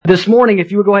This morning,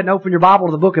 if you would go ahead and open your Bible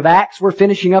to the book of Acts, we're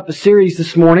finishing up a series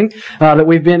this morning that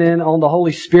we've been in on the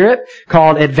Holy Spirit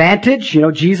called Advantage. You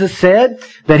know, Jesus said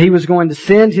that He was going to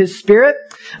send His Spirit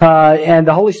and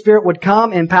the Holy Spirit would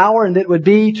come in power, and that it would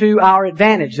be to our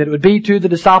advantage, that it would be to the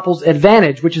disciples'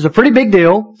 advantage, which is a pretty big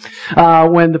deal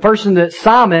when the person that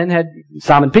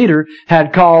Simon Peter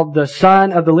had called the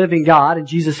Son of the living God, and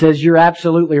Jesus says, "You're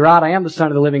absolutely right, I am the Son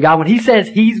of the living God." When He says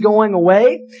He's going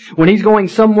away, when He's going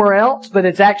somewhere else, but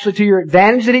it's actually to your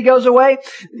advantage that He goes away,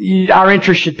 our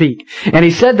interest should peak. And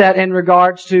He said that in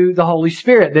regards to the Holy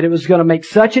Spirit, that it was going to make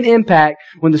such an impact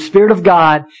when the Spirit of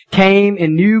God came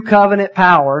in new covenant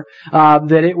power,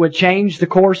 that it would change the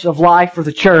course of life for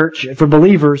the church, for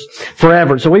believers,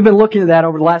 forever. So we've been looking at that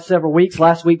over the last several weeks.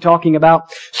 Last week talking about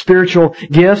spiritual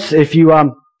gifts. If you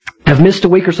have missed a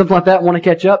week or something like that, want to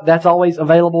catch up, that's always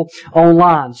available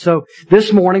online. So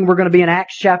this morning we're going to be in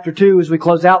Acts chapter 2 as we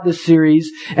close out this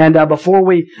series. And before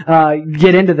we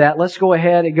get into that, let's go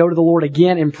ahead and go to the Lord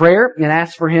again in prayer and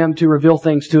ask for Him to reveal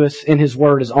things to us in His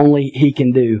Word as only He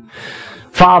can do.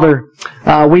 Father,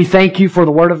 we thank You for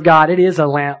the Word of God. It is a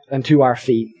lamp unto our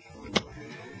feet.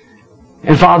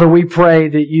 And Father, we pray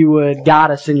that You would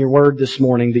guide us in Your Word this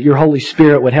morning, that Your Holy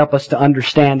Spirit would help us to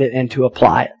understand it and to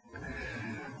apply it.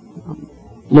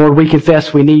 Lord, we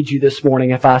confess we need You this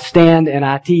morning. If I stand and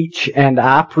I teach and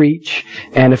I preach,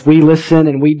 and if we listen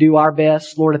and we do our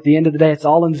best, Lord, at the end of the day, it's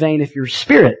all in vain if Your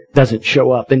Spirit doesn't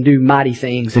show up and do mighty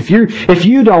things. If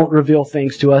You don't reveal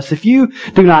things to us, if You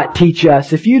do not teach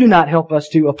us, if You do not help us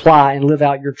to apply and live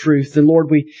out Your truth, then Lord,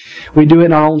 we do it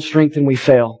in our own strength and we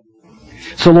fail.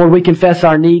 So Lord, we confess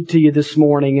our need to You this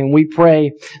morning, and we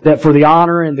pray that for the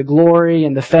honor and the glory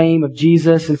and the fame of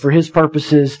Jesus and for His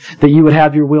purposes, that You would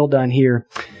have Your will done here.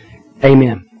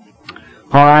 Amen.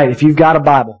 All right, if you've got a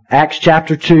Bible, Acts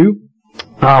chapter 2,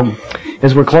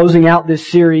 as we're closing out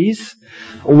this series,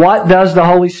 what does the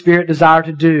Holy Spirit desire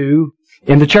to do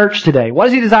in the church today? What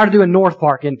does He desire to do in North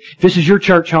Park? And if this is your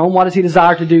church home, what does He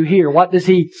desire to do here? What does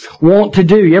He want to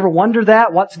do? You ever wonder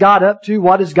that? What's God up to?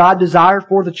 What does God desire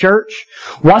for the church?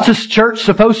 What's a church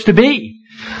supposed to be?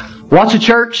 What's a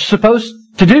church supposed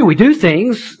to do? We do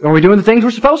things. Are we doing the things we're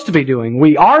supposed to be doing?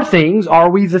 We are things. Are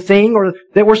we the thing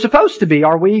that we're supposed to be?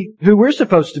 Are we who we're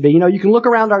supposed to be? You know, you can look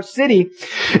around our city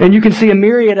and you can see a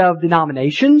myriad of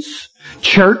denominations,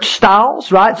 church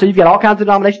styles, right? So you've got all kinds of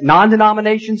denominations,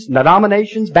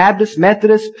 non-denominations, Baptist,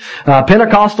 Methodist,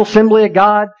 Pentecostal, Assembly of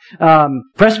God,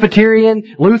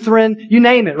 Presbyterian, Lutheran, you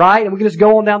name it, right? And we can just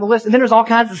go on down the list. And then there's all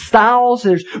kinds of styles.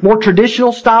 There's more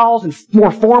traditional styles and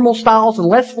more formal styles and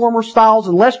less formal styles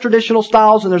and less traditional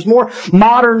styles. And there's more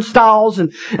modern styles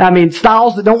and,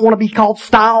 styles that don't want to be called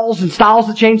styles and styles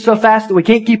that change so fast that we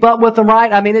can't keep up with them,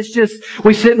 right? It's just,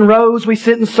 we sit in rows, we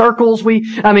sit in circles,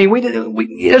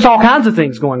 there's all kinds of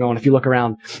things going on if you look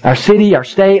around our city, our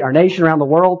state, our nation, around the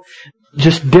world.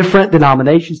 Just different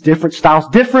denominations, different styles,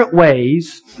 different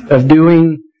ways of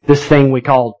doing this thing we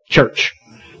call church.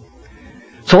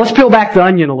 So let's peel back the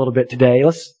onion a little bit today.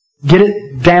 Let's get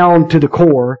it down to the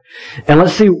core, and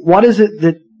let's see what is it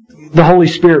that the Holy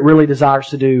Spirit really desires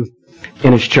to do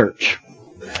in His church.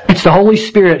 It's the Holy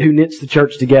Spirit who knits the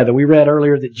church together. We read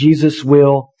earlier that Jesus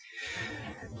will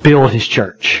build His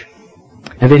church.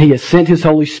 And then He has sent His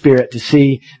Holy Spirit to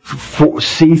see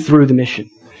through the mission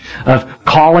of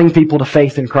calling people to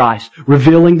faith in Christ,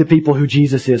 revealing to people who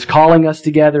Jesus is, calling us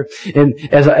together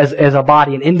as a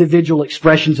body, and individual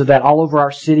expressions of that all over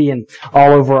our city and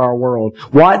all over our world.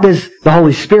 What does the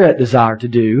Holy Spirit desire to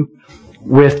do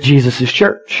with Jesus'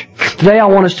 church? Today I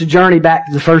want us to journey back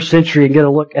to the first century and get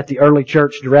a look at the early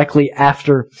church directly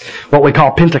after what we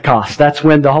call Pentecost. That's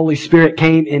when the Holy Spirit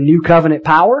came in new covenant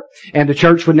power, and the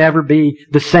church would never be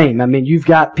the same. You've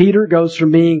got Peter goes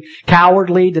from being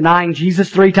cowardly, denying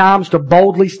Jesus 3 times, to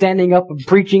boldly standing up and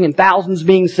preaching and thousands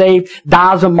being saved,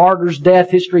 dies a martyr's death,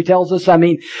 history tells us.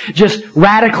 Just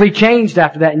radically changed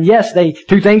after that. And yes,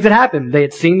 two things had happened. They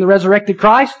had seen the resurrected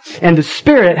Christ, and the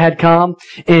Spirit had come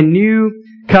in new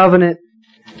covenant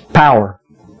power.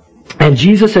 And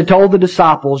Jesus had told the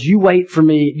disciples, you wait for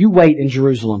me, you wait in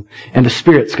Jerusalem, and the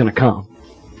Spirit's going to come.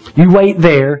 You wait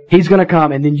there, He's going to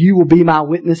come, and then you will be my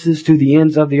witnesses to the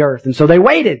ends of the earth. And so they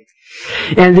waited.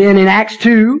 And then in Acts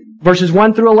 2, verses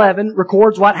 1 through 11,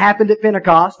 records what happened at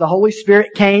Pentecost. The Holy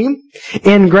Spirit came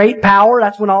in great power.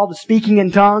 That's when all the speaking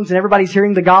in tongues and everybody's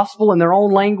hearing the gospel in their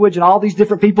own language, and all these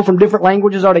different people from different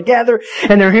languages are together,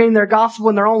 and they're hearing their gospel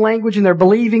in their own language, and they're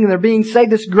believing, and they're being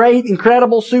saved. This great,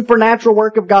 incredible, supernatural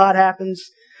work of God happens.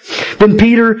 Then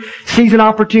Peter sees an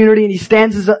opportunity, and he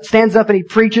stands up and he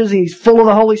preaches, and he's full of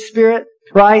the Holy Spirit,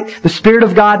 right? The Spirit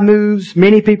of God moves.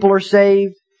 Many people are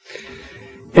saved.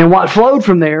 And what flowed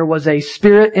from there was a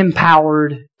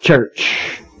Spirit-empowered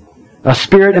church. A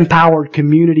Spirit-empowered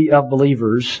community of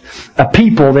believers. A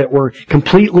people that were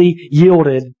completely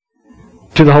yielded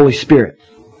to the Holy Spirit.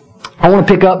 I want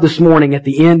to pick up this morning at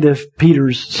the end of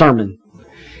Peter's sermon.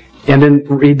 And then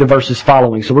read the verses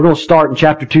following. So we're going to start in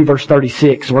chapter 2, verse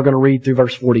 36. And we're going to read through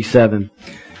verse 47.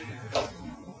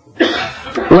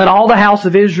 Let all the house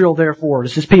of Israel, therefore,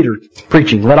 this is Peter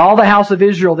preaching, let all the house of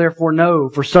Israel, therefore, know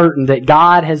for certain that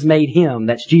God has made Him,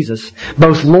 that's Jesus,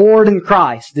 both Lord and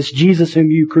Christ, this Jesus whom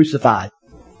you crucified.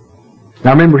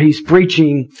 Now remember, he's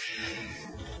preaching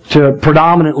to a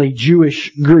predominantly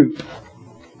Jewish group.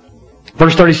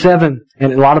 Verse 37,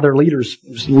 and a lot of their leaders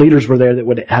were there that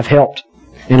would have helped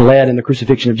and led in the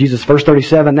crucifixion of Jesus. Verse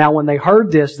 37, now when they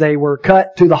heard this, they were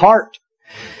cut to the heart.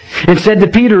 And said to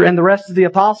Peter and the rest of the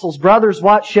apostles, brothers,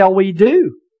 what shall we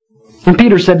do? And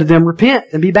Peter said to them, repent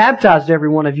and be baptized every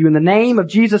one of you in the name of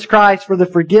Jesus Christ for the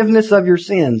forgiveness of your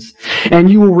sins. And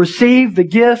you will receive the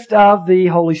gift of the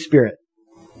Holy Spirit.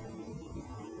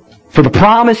 For the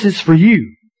promise is for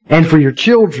you and for your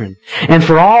children and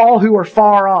for all who are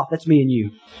far off. That's me and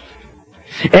you.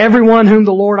 Everyone whom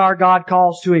the Lord our God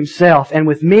calls to Himself, and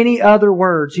with many other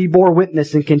words He bore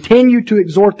witness and continued to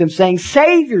exhort them, saying,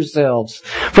 save yourselves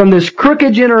from this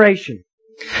crooked generation.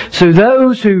 So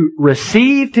those who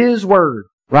received His word,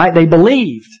 right, they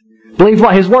believed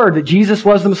what? His word, that Jesus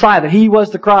was the Messiah, that He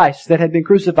was the Christ that had been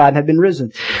crucified and had been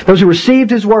risen. Those who received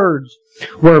His words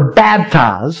were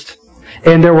baptized,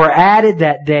 and there were added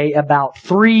that day about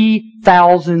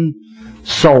 3,000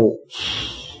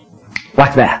 souls.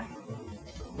 Like that.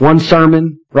 One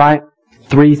sermon, right?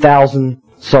 3,000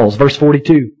 souls. Verse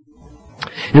 42.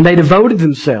 And they devoted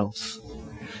themselves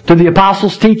to the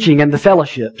apostles' teaching and the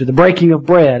fellowship, to the breaking of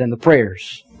bread and the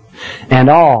prayers. And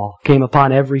awe came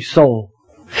upon every soul.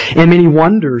 And many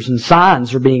wonders and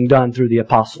signs were being done through the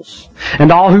apostles.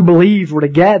 And all who believed were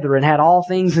together and had all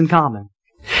things in common.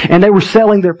 And they were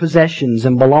selling their possessions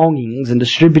and belongings and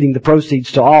distributing the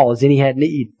proceeds to all as any had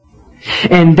need.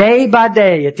 And day by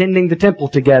day, attending the temple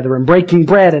together and breaking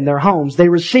bread in their homes, they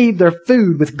received their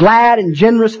food with glad and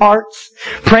generous hearts,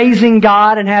 praising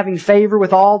God and having favor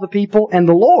with all the people. And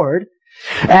the Lord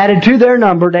added to their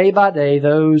number day by day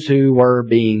those who were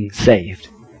being saved.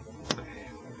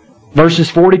 Verses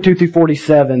 42 through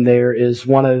 47 there is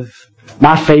one of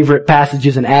my favorite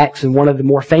passages in Acts and one of the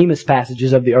more famous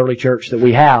passages of the early church that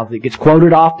we have. It gets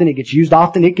quoted often, it gets used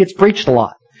often, it gets preached a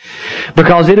lot.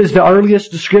 Because it is the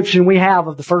earliest description we have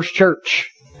of the first church.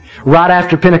 Right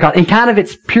after Pentecost. In kind of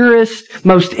its purest,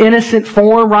 most innocent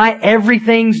form, right?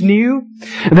 Everything's new.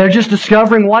 They're just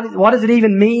discovering what does it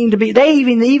even mean to be. They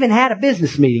even had a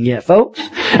business meeting yet, folks.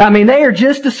 I mean, they are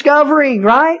just discovering,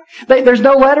 right? There's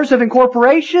no letters of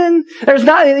incorporation. There's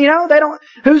not, they don't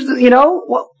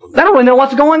really know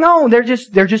what's going on. They're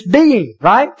just being,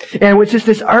 right? And it's just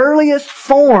this earliest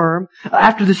form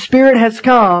after the Spirit has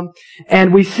come,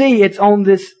 and we see it's on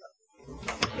this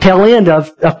tail end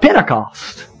of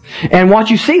Pentecost. And what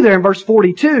you see there in verse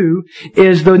 42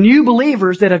 is the new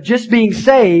believers that have just been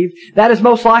saved. That is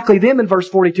most likely them in verse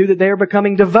 42 that they are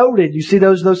becoming devoted. You see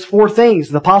those four things: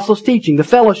 the apostles' teaching, the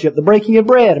fellowship, the breaking of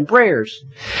bread, and prayers.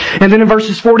 And then in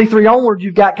verses 43 onward,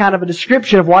 you've got kind of a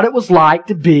description of what it was like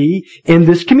to be in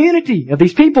this community of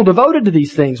these people devoted to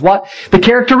these things. What the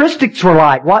characteristics were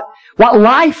like. What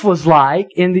life was like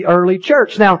in the early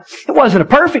church. Now, it wasn't a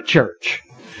perfect church.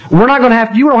 You don't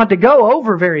have to go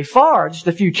over very far, just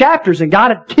a few chapters, and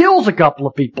God kills a couple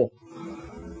of people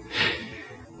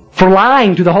for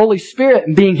lying to the Holy Spirit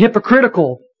and being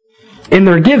hypocritical in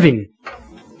their giving.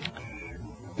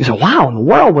 You say, wow, in the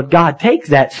world would God take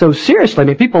that so seriously? I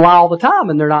mean, people lie all the time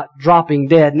and they're not dropping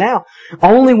dead now.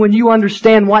 Only when you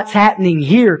understand what's happening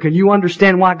here can you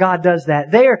understand why God does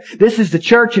that there. This is the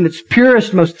church in its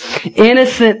purest, most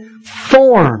innocent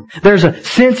form. There's a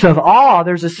sense of awe.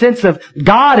 There's a sense of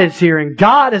God is here and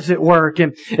God is at work,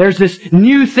 and there's this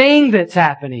new thing that's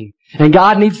happening. And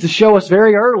God needs to show us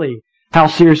very early how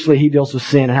seriously He deals with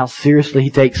sin and how seriously He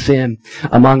takes sin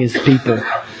among His people.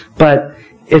 But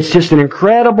it's just an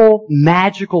incredible,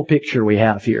 magical picture we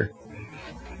have here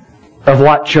of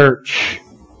what church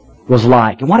was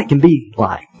like and what it can be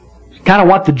like. Kind of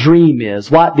what the dream is,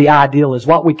 what the ideal is,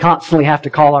 what we constantly have to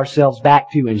call ourselves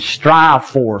back to and strive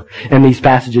for in these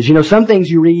passages. You know, some things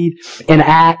you read in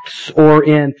Acts or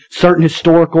in certain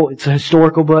historical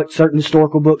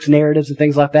books, narratives and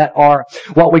things like that are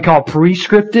what we call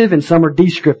prescriptive and some are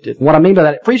descriptive. What I mean by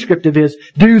that, prescriptive is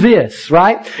do this,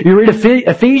 right? You read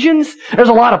Ephesians, there's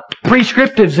a lot of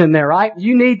prescriptives in there, right?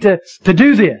 You need to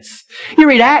do this. You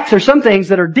read Acts, there's some things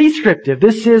that are descriptive.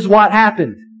 This is what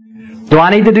happened. Do I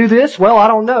need to do this? Well, I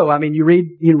don't know. I mean, you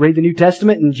read the New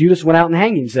Testament and Judas went out and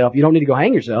hanged himself. You don't need to go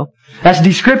hang yourself. That's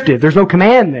descriptive. There's no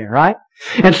command there, right?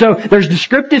 And so there's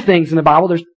descriptive things in the Bible.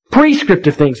 There's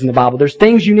prescriptive things in the Bible. There's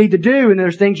things you need to do and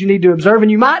there's things you need to observe and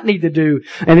you might need to do.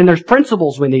 And then there's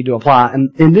principles we need to apply.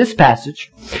 And in this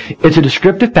passage, it's a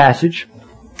descriptive passage,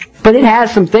 but it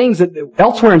has some things that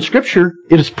elsewhere in Scripture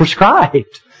it is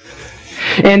prescribed.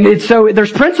 And so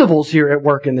there's principles here at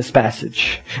work in this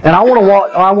passage. And all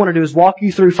I want to do is walk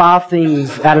you through 5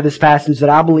 things out of this passage that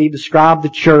I believe describe the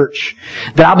church,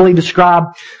 that I believe describe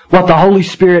what the Holy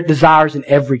Spirit desires in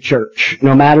every church,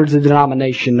 no matter the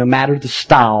denomination, no matter the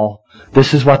style.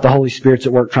 This is what the Holy Spirit's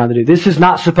at work trying to do. This is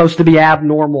not supposed to be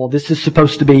abnormal. This is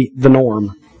supposed to be the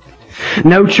norm.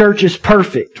 No church is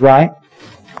perfect, right?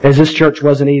 As this church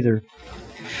wasn't either.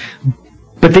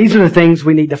 But these are the things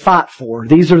we need to fight for.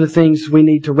 These are the things we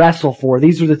need to wrestle for.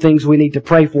 These are the things we need to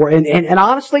pray for. And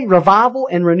honestly, revival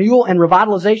and renewal and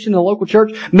revitalization in the local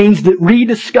church means that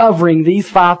rediscovering these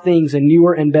 5 things in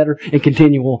newer and better and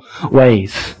continual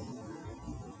ways.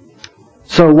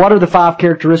 So what are the 5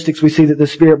 characteristics we see that the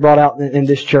Spirit brought out in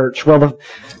this church? Well,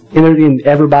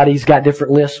 everybody's got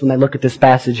different lists when they look at this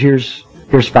passage. Here's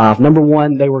 5. Number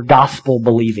 1, they were gospel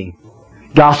believing.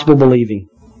 Gospel believing.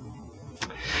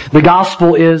 The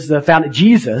gospel is the found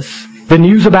Jesus, the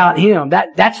news about Him.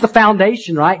 That's the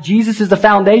foundation, right? Jesus is the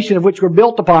foundation of which we're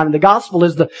built upon. And the gospel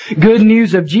is the good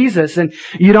news of Jesus. And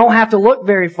you don't have to look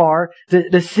very far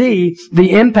to see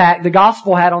the impact the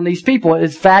gospel had on these people. In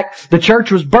fact, the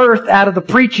church was birthed out of the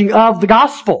preaching of the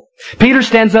gospel. Peter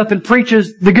stands up and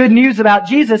preaches the good news about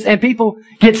Jesus and people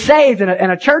get saved and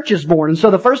a church is born. And so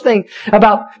the first thing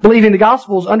about believing the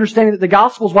gospel is understanding that the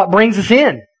gospel is what brings us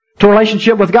in to a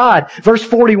relationship with God. Verse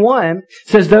 41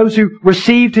 says those who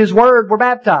received His word were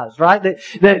baptized, right?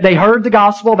 They heard the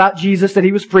gospel about Jesus, that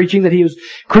He was preaching, that He was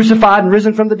crucified and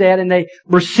risen from the dead, and they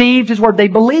received His word. They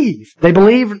believed. They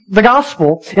believed the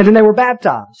gospel, and then they were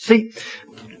baptized. See,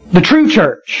 the true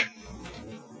church,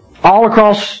 all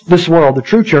across this world, the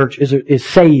true church is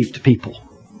saved people.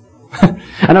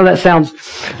 I know that sounds,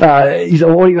 you say,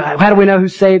 well, how do we know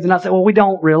who's saved and not saved? Well, we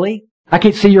don't really. I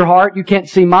can't see your heart. You can't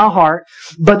see my heart.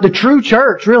 But the true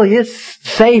church really is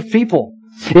saved people.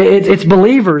 It's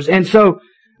believers. And so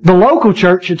the local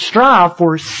church should strive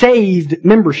for saved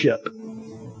membership.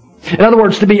 In other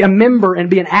words, to be a member and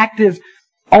be an active,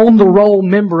 on-the-roll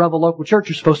member of a local church,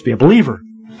 you're supposed to be a believer.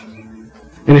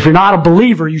 And if you're not a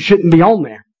believer, you shouldn't be on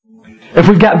there. If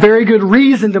we've got very good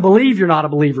reason to believe you're not a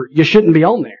believer, you shouldn't be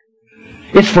on there.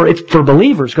 It's for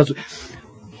believers because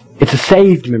it's a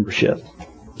saved membership.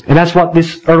 And that's what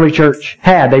this early church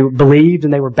had. They believed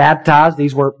and they were baptized.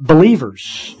 These were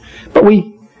believers. But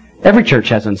every church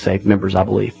has unsaved members, I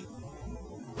believe.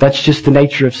 That's just the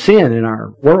nature of sin in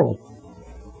our world.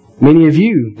 Many of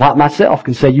you, like myself,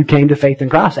 can say you came to faith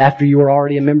in Christ after you were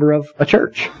already a member of a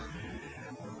church.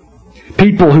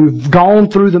 People who've gone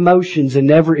through the motions and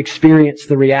never experienced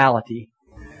the reality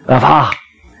of,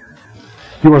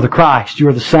 you are the Christ, you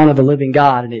are the Son of the living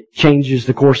God, and it changes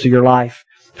the course of your life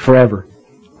forever.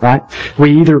 Right?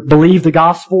 We either believe the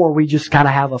gospel or we just kind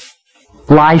of have a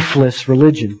lifeless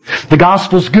religion. The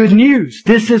gospel's good news.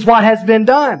 This is what has been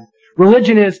done.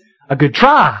 Religion is a good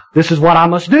try. This is what I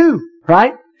must do.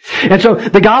 Right? And so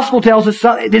the gospel tells us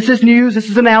this is news,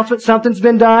 this is an announcement, something's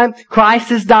been done. Christ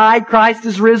has died, Christ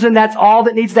is risen. That's all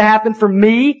that needs to happen for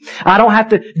me. I don't have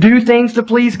to do things to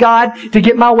please God to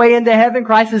get my way into heaven.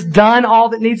 Christ has done all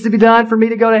that needs to be done for me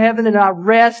to go to heaven, and I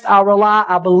rest, I rely,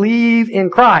 I believe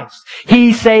in Christ.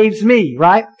 He saves me,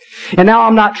 right? And now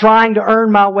I'm not trying to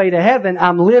earn my way to heaven.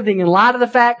 I'm living in light of the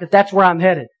fact that that's where I'm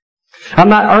headed. I'm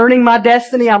not earning my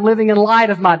destiny. I'm living in light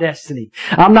of my destiny.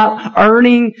 I'm not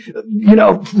earning,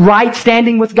 right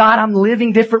standing with God. I'm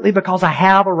living differerently because I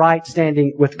have a right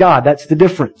standing with God. That's the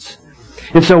difference.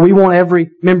 And so we want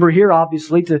every member here,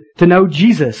 obviously, to know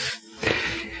Jesus.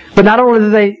 But not only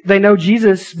did they know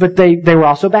Jesus, but they were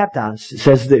also baptized. It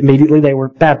says that immediately they were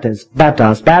baptized.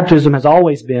 Baptism has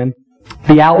always been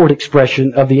the outward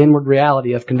expression of the inward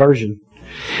reality of conversion.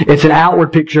 It's an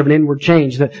outward picture of an inward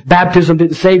change. That baptism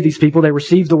didn't save these people. They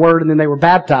received the word and then they were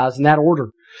baptized in that order.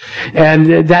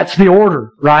 And that's the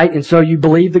order, right? And so you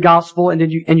believe the gospel and then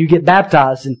you get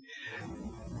baptized. And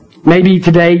maybe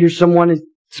today you're someone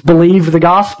that's believed the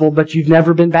gospel, but you've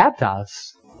never been baptized.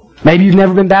 Maybe you've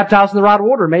never been baptized in the right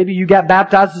order. Maybe you got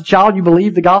baptized as a child, you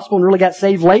believed the gospel and really got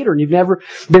saved later, and you've never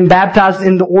been baptized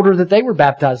in the order that they were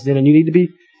baptized in, and you need to be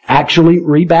actually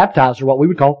rebaptized, or what we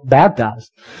would call baptized.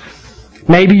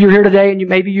 Maybe you're here today and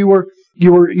maybe you were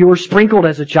you were sprinkled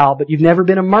as a child, but you've never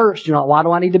been immersed. You're not, why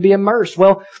do I need to be immersed?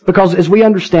 Well, because as we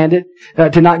understand it,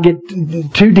 to not get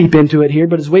too deep into it here,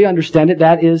 but as we understand it,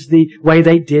 that is the way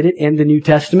they did it in the New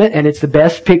Testament, and it's the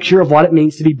best picture of what it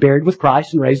means to be buried with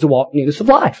Christ and raised to walk in newness of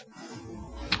life.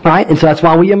 Right? And so that's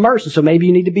why we immerse. And so maybe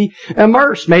you need to be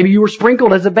immersed. Maybe you were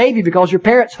sprinkled as a baby because your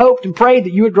parents hoped and prayed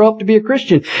that you would grow up to be a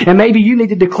Christian. And maybe you need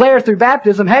to declare through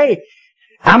baptism, hey,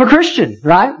 I'm a Christian,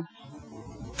 right?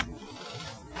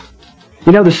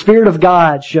 You know, the Spirit of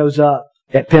God shows up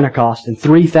at Pentecost and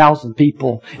 3,000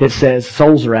 people, it says,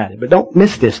 souls are added. But don't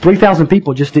miss this. 3,000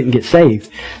 people just didn't get saved.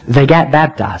 They got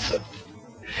baptized.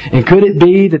 And could it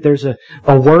be that there's a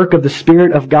work of the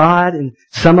Spirit of God in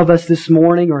some of us this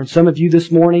morning, or in some of you this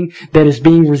morning, that is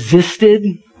being resisted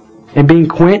and being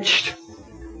quenched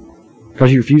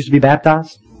because you refuse to be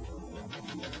baptized?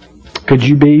 Could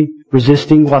you be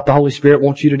resisting what the Holy Spirit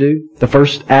wants you to do? The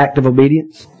first act of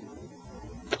obedience?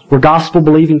 We're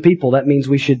gospel-believing people. That means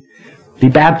we should be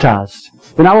baptized.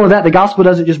 But not only that, the gospel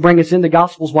doesn't just bring us in. The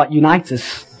gospel is what unites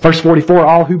us. Verse 44,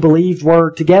 all who believed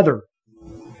were together.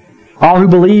 All who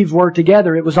believed were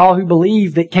together. It was all who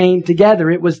believed that came together.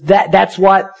 It was that's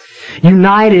what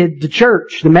united the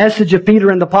church. The message of Peter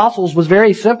and the apostles was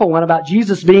very simple, one about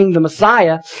Jesus being the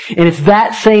Messiah. And it's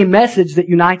that same message that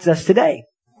unites us today.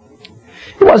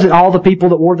 It wasn't all the people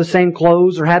that wore the same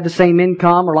clothes or had the same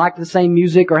income or liked the same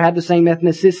music or had the same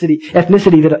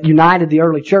ethnicity that united the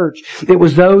early church. It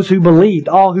was those who believed.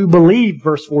 All who believed,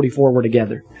 verse 44, were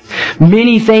together.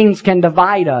 Many things can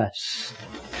divide us,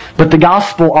 but the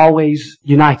gospel always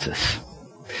unites us.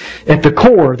 At the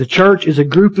core, the church is a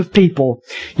group of people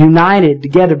united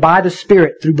together by the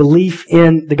Spirit through belief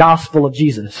in the gospel of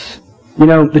Jesus. You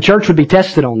know, the church would be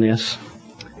tested on this.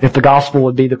 If the gospel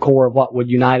would be the core of what would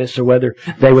unite us, or whether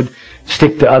they would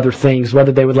stick to other things,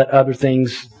 whether they would let other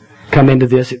things come into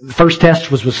this. The first test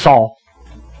was with Saul.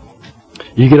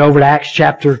 You get over to Acts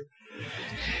chapter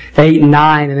 8 and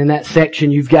 9, and in that section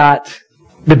you've got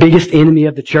the biggest enemy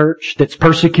of the church that's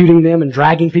persecuting them and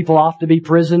dragging people off to be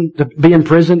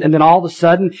imprisoned, and then all of a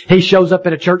sudden he shows up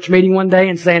at a church meeting one day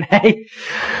and saying, hey,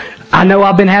 I know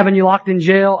I've been having you locked in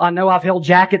jail. I know I've held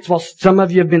jackets while some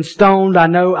of you have been stoned. I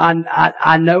know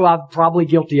I'm probably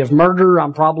guilty of murder.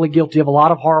 I'm probably guilty of a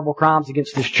lot of horrible crimes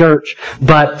against this church.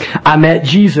 But I met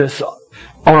Jesus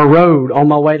on a road on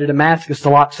my way to Damascus to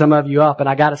lock some of you up, and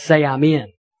I gotta say I'm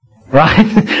in.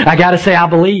 Right? I gotta say I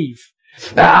believe.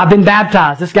 I've been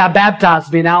baptized. This guy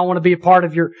baptized me. Now I want to be a part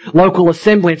of your local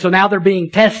assembly. And so now they're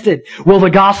being tested. Will the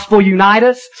gospel unite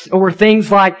us? Or will things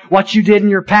like what you did in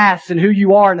your past and who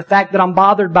you are and the fact that I'm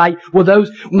bothered by you, will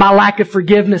my lack of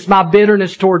forgiveness, my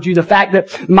bitterness towards you, the fact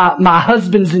that my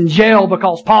husband's in jail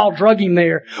because Paul drug him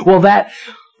there, will that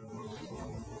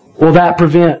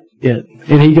prevent it?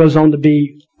 And he goes on to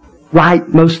be write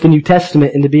most of the New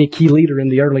Testament and to be a key leader in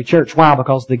the early church. Why?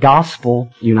 Because the gospel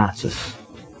unites us.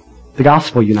 The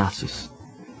gospel unites us.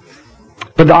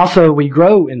 But also we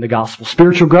grow in the gospel.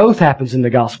 Spiritual growth happens in the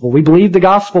gospel. We believe the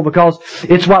gospel because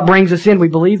it's what brings us in. We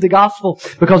believe the gospel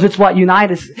because it's what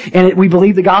unites us. And we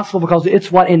believe the gospel because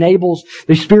it's what enables,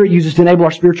 the Spirit uses to enable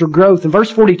our spiritual growth. In verse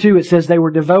 42 it says they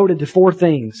were devoted to 4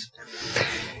 things.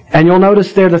 And you'll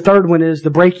notice there the third one is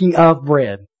the breaking of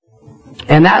bread.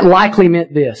 And that likely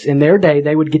meant this. In their day,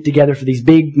 they would get together for these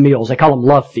big meals. They call them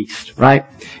love feasts, right?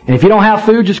 And if you don't have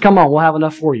food, just come on. We'll have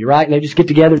enough for you, right? And they just get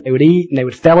together, they would eat, and they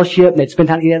would fellowship, and they'd spend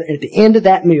time together. And at the end of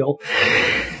that meal,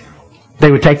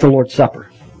 they would take the Lord's Supper.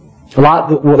 A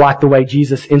lot like the way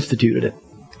Jesus instituted it.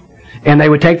 And they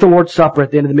would take the Lord's Supper at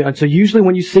the end of the meal. And so usually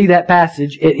when you see that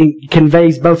passage, it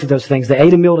conveys both of those things. They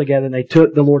ate a meal together and they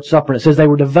took the Lord's Supper. And it says they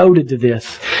were devoted to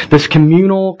this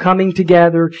communal coming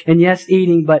together, and yes,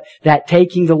 eating, but that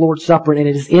taking the Lord's Supper. And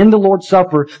it is in the Lord's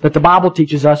Supper that the Bible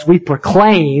teaches us we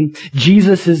proclaim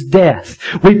Jesus' death.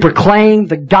 We proclaim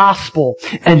the gospel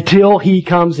until He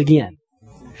comes again.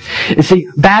 You see,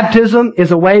 baptism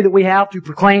is a way that we have to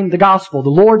proclaim the gospel.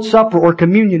 The Lord's Supper or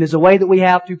communion is a way that we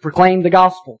have to proclaim the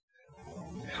gospel.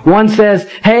 One says,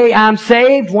 hey, I'm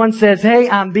saved. One says, hey,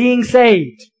 I'm being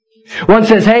saved. One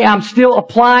says, hey, I'm still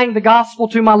applying the gospel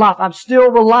to my life. I'm still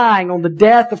relying on the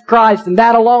death of Christ and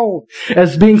that alone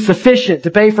as being sufficient to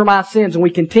pay for my sins. And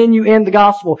we continue in the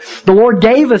gospel. The Lord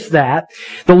gave us that,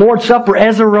 the Lord's Supper,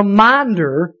 as a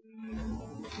reminder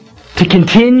to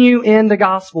continue in the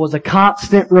gospel, as a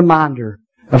constant reminder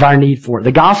of our need for it.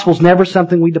 The gospel's never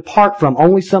something we depart from,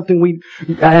 only something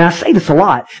and I say this a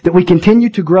lot, that we continue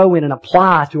to grow in and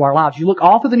apply to our lives. You look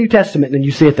all through the New Testament and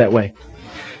you see it that way.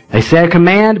 They say a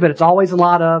command, but it's always a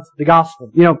lot of the gospel.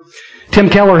 You know, Tim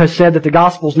Keller has said that the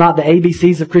gospel's not the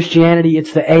ABCs of Christianity,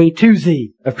 it's the A to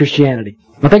Z of Christianity.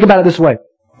 Now think about it this way.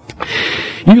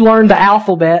 You learned the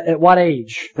alphabet at what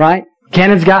age, right?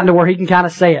 Kennon's gotten to where he can kind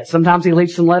of say it. Sometimes he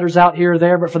leaves some letters out here or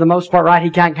there, but for the most part, right, he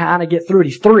can kind of get through it.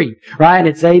 He's 3, right? And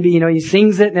it's A, B, he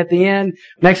sings it, and at the end,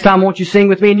 next time won't you sing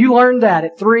with me? And you learned that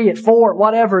at 3, at 4,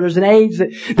 whatever. There's an age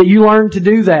that you learned to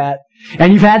do that.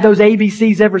 And you've had those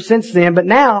ABCs ever since then, but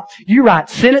now you write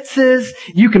sentences.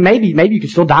 You can maybe you can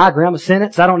still diagram a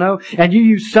sentence, I don't know. And you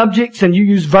use subjects and you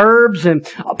use verbs and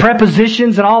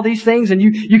prepositions and all these things, and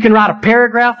you can write a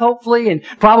paragraph hopefully and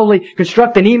probably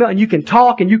construct an email, and you can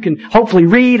talk and you can hopefully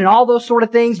read and all those sort of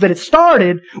things, but it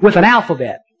started with an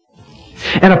alphabet.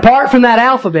 And apart from that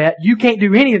alphabet, you can't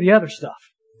do any of the other stuff.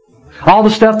 All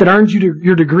the stuff that earns you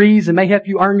your degrees and may help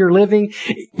you earn your living,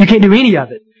 you can't do any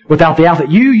of it without the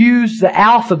alphabet. You use the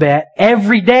alphabet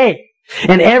every day.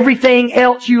 And everything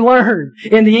else you learn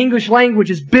in the English language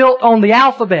is built on the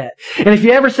alphabet. And if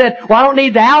you ever said, well, I don't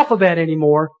need the alphabet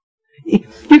anymore,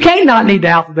 you can't not need the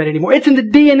alphabet anymore. It's in the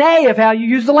DNA of how you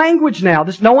use the language now.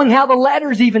 Just knowing how the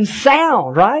letters even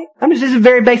sound, right? I mean, this is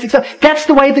very basic stuff. That's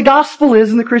the way the gospel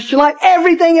is in the Christian life.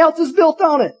 Everything else is built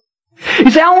on it.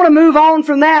 You say, I want to move on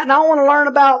from that and I want to learn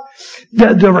about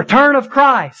the return of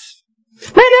Christ.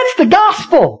 Man, that's the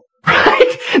gospel,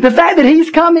 right? The fact that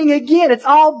He's coming again, it's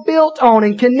all built on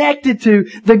and connected to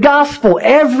the gospel.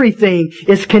 Everything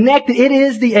is connected. It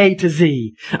is the A to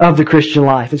Z of the Christian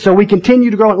life. And so we continue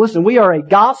to grow. And listen, we are a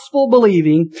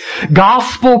gospel-believing,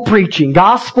 gospel-preaching,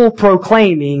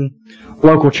 gospel-proclaiming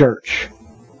local church.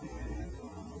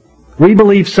 We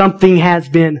believe something has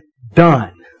been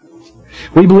done.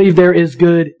 We believe there is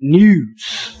good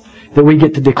news that we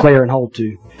get to declare and hold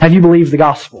to. Have you believed the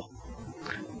gospel?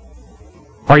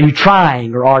 Are you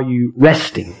trying or are you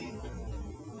resting?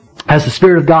 Has the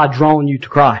Spirit of God drawn you to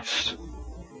Christ?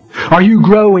 Are you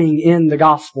growing in the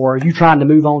gospel, or are you trying to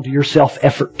move on to your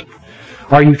self-effort?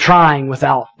 Are you trying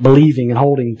without believing and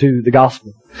holding to the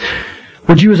gospel?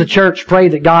 Would you as a church pray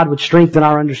that God would strengthen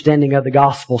our understanding of the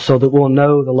gospel so that we'll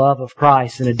know the love of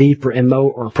Christ in a deeper and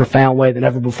more profound way than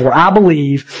ever before? I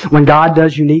believe when God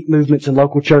does unique movements in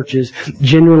local churches,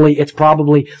 generally it's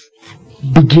probably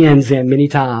begins in, many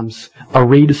times, a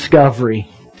rediscovery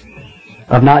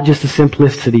of not just the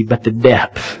simplicity, but the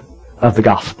depth of the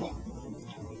gospel.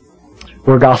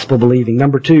 We're gospel believing.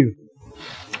 Number 2,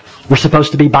 we're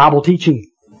supposed to be Bible teaching.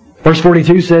 Verse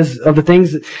 42 says of the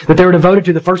things that they were devoted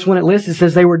to, the first one it lists, it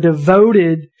says they were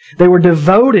devoted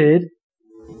to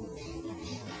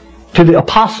the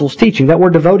apostles' teaching. That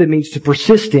word devoted means to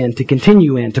persist in, to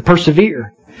continue in, to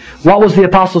persevere. What was the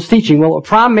apostles' teaching? Well, it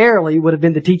primarily would have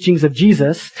been the teachings of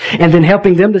Jesus, and then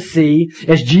helping them to see,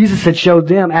 as Jesus had showed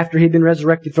them after He'd been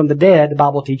resurrected from the dead, the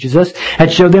Bible teaches us,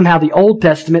 had showed them how the Old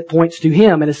Testament points to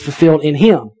Him and is fulfilled in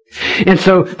Him. And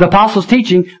so the apostles'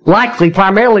 teaching likely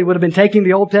primarily would have been taking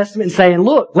the Old Testament and saying,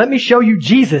 look, let me show you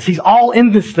Jesus. He's all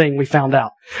in this thing, we found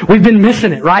out. We've been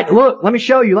missing it, right? Look, let me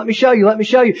show you, let me show you, let me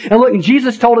show you. And look, and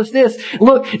Jesus told us this.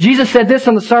 Look, Jesus said this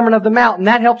on the Sermon of the Mount, and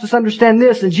that helps us understand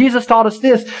this. And Jesus taught us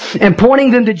this. And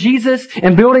pointing them to Jesus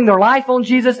and building their life on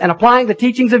Jesus and applying the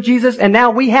teachings of Jesus. And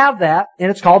now we have that, and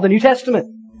it's called the New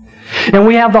Testament. And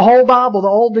we have the whole Bible, the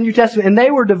Old and New Testament, and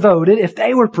they were devoted, if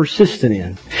they were persistent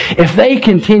in, if they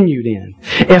continued in,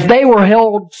 if they were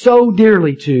held so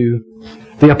dearly to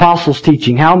the apostles'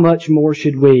 teaching, how much more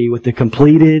should we with the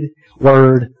completed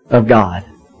Word of God?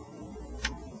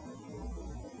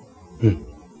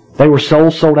 They were so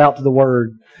sold out to the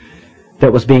Word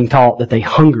that was being taught that they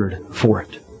hungered for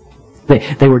it.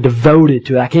 They were devoted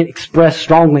to it. I can't express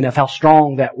strongly enough how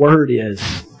strong that Word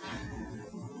is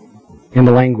in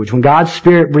the language. When God's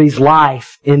Spirit breathes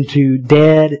life into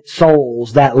dead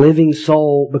souls, that living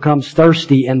soul becomes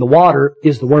thirsty, and the water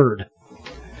is the Word.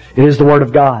 It is the Word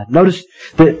of God. Notice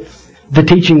that the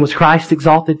teaching was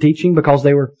Christ-exalted teaching because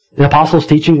the apostles'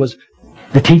 teaching was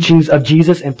the teachings of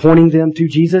Jesus and pointing them to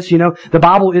Jesus. You know, the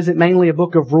Bible isn't mainly a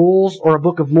book of rules or a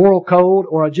book of moral code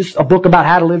or just a book about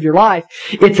how to live your life.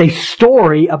 It's a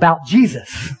story about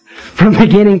Jesus from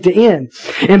beginning to end.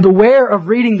 And beware of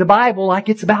reading the Bible like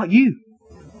it's about you.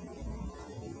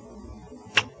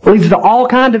 It leads to all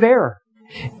kind of error.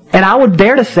 And I would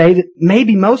dare to say that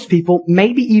maybe most people,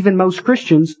 maybe even most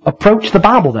Christians, approach the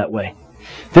Bible that way.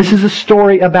 This is a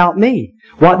story about me.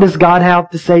 What does God have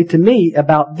to say to me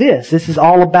about this? This is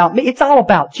all about me. It's all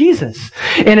about Jesus.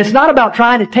 And it's not about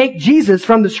trying to take Jesus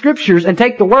from the Scriptures and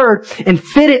take the Word and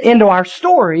fit it into our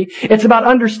story. It's about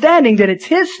understanding that it's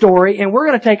His story, and we're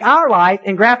going to take our life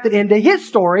and graft it into His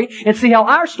story and see how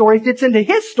our story fits into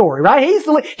His story, right?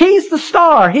 He's the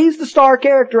star. He's the star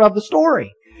character of the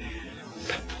story.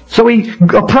 So we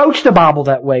approach the Bible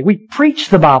that way. We preach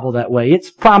the Bible that way.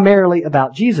 It's primarily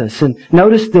about Jesus. And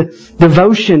notice the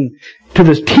devotion to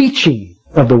the teaching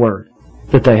of the Word.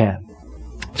 that they had.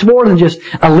 It's more than just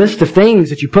a list of things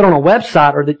that you put on a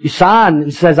website or that you sign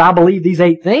and says, I believe these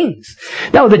 8 things.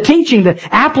 No, the teaching, the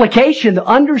application, the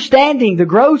understanding, the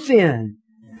growth in.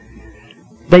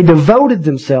 They devoted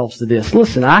themselves to this.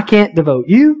 Listen, I can't devote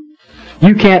you.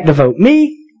 You can't devote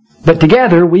me. But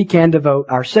together we can devote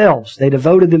ourselves. They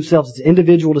devoted themselves. It's an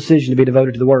individual decision to be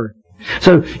devoted to the Word.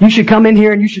 So you should come in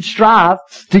here and you should strive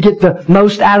to get the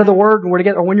most out of the Word when we're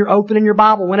together, or when you're opening your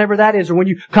Bible, whenever that is, or when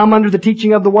you come under the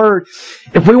teaching of the Word.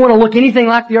 If we want to look anything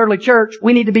like the early church,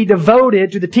 we need to be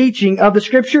devoted to the teaching of the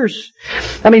Scriptures.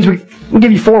 That means we'll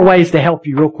give you 4 ways to help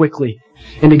you real quickly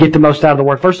and to get the most out of the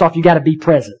Word. First off, you got to be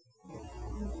present.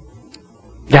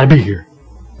 You got to be here.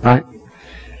 Right?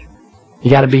 You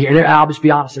got to be here. I'll just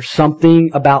be honest. There's something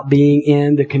about being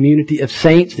in the community of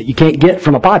saints that you can't get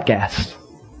from a podcast.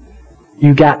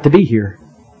 You got to be here.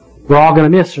 We're all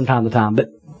going to miss from time to time, but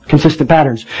consistent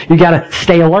patterns. You got to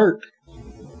stay alert.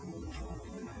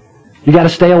 You got to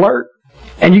stay alert.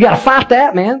 And you got to fight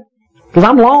that, man. Because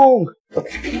I'm long.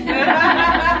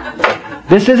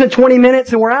 This isn't 20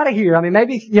 minutes and we're out of here. I mean,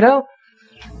 maybe, you got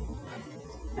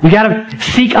to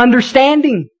seek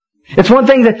understanding. It's one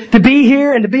thing to be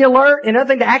here and to be alert, and another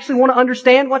thing to actually want to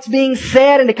understand what's being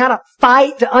said and to kind of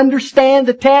fight to understand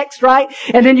the text, right?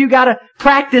 And then you got to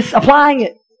practice applying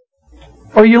it.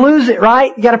 Or you lose it,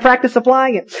 right? You got to practice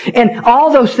applying it. And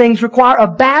all those things require a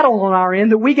battle on our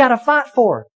end that we got to fight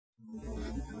for.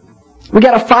 We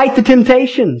got to fight the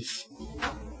temptations.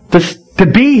 To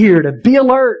be here, to be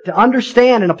alert, to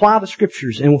understand and apply the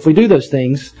Scriptures. And if we do those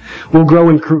things, we'll grow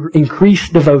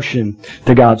increased devotion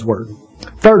to God's Word.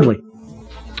 Thirdly,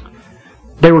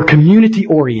 they were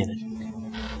community-oriented.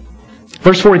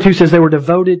 Verse 42 says they were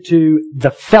devoted to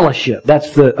the fellowship.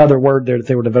 That's the other word there that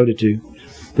they were devoted to.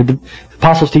 The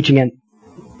apostles' teaching and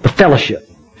the fellowship.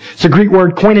 It's a Greek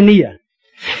word, koinonia.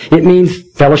 It means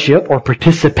fellowship or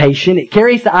participation. It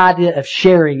carries the idea of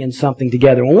sharing in something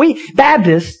together. When we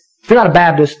Baptists, if you're not a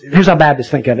Baptist, here's how Baptists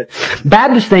think of it.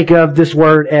 Baptists think of this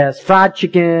word as fried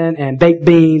chicken and baked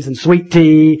beans and sweet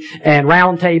tea and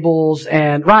round tables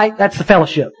and, right? That's the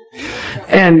fellowship.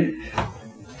 And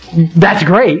that's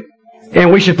great.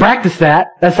 And we should practice that.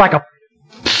 That's like a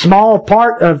small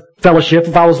part of fellowship.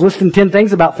 If I was listing 10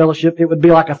 things about fellowship, it would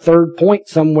be like a third point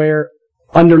somewhere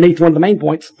underneath one of the main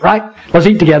points, right? Let's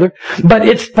eat together. But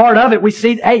it's part of it. We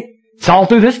see, hey, it's all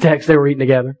through this text they were eating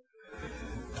together.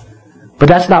 But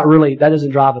that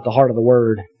doesn't drive at the heart of the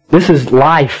Word. This is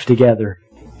life together.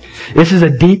 This is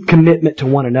a deep commitment to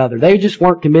one another. They just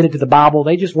weren't committed to the Bible.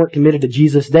 They just weren't committed to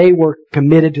Jesus. They were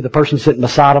committed to the person sitting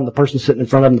beside them, the person sitting in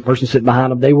front of them, the person sitting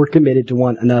behind them. They were committed to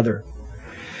one another.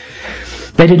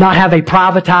 They did not have a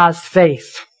privatized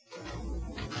faith.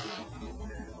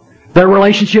 Their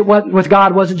relationship with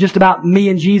God wasn't just about me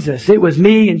and Jesus. It was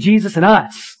me and Jesus and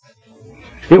us.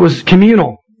 It was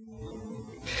communal.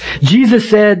 Jesus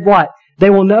said what? They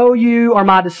will know you are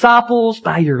my disciples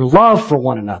by your love for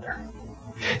one another.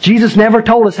 Jesus never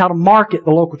told us how to market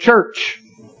the local church.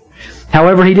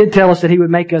 However, He did tell us that He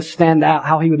would make us stand out,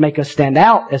 how He would make us stand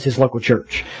out as His local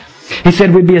church. He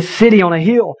said we'd be a city on a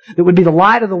hill that would be the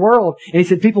light of the world. And He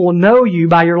said people will know you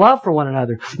by your love for one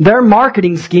another. Their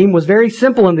marketing scheme was very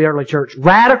simple in the early church.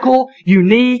 Radical,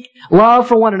 unique, love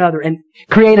for one another, and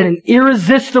created an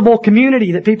irresistible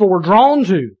community that people were drawn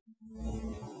to.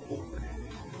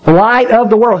 The light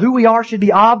of the world. Who we are should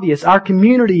be obvious. Our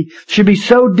community should be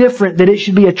so different that it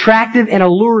should be attractive and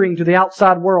alluring to the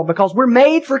outside world, because we're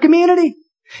made for community.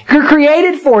 You're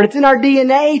created for it. It's in our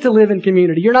DNA to live in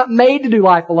community. You're not made to do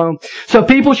life alone. So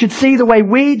people should see the way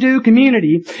we do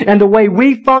community and the way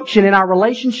we function in our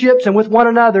relationships and with one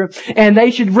another, and they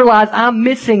should realize I'm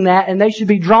missing that, and they should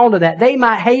be drawn to that. They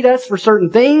might hate us for certain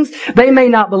things. They may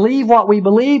not believe what we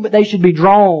believe, but they should be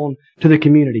drawn to the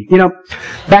community.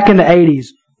 Back in the 80s,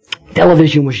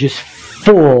 television was just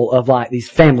full of like these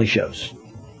family shows.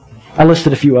 I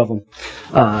listed a few of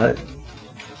them.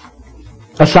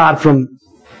 Aside from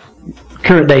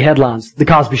current day headlines, The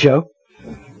Cosby Show,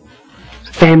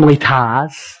 Family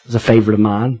Ties was a favorite of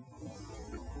mine.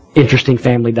 Interesting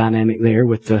family dynamic there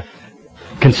with the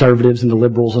conservatives and the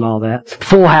liberals and all that.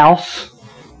 Full House.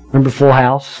 Remember Full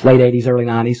House? Late 80s, early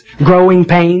 90s. Growing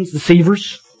Pains, The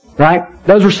Seavers. Right?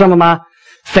 Those were some of my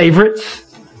favorites.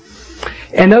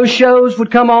 And those shows would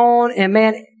come on, and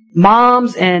man,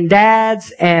 moms and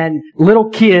dads and little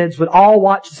kids would all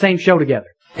watch the same show together.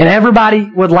 And everybody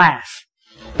would laugh.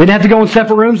 They didn't have to go in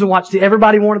separate rooms and watch.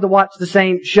 Everybody wanted to watch the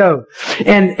same show.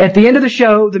 And at the end of the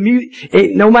show,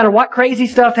 no matter what crazy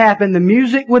stuff happened, the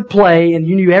music would play and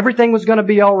you knew everything was going to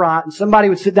be alright, and somebody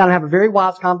would sit down and have a very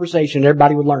wise conversation and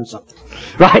everybody would learn something.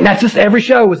 Right? And that's just, every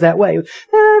show was that way.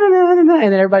 And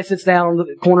then everybody sits down on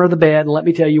the corner of the bed and let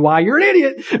me tell you why you're an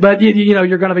idiot, but you know,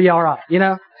 you're going to be alright, you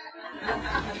know?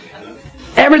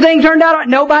 Everything turned out alright.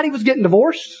 Nobody was getting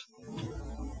divorced.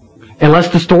 Unless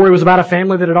the story was about a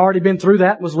family that had already been through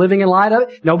that and was living in light of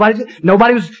it.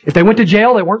 Nobody was, if they went to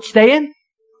jail, they weren't staying.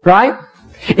 Right?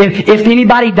 If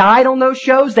anybody died on those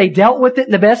shows, they dealt with it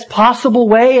in the best possible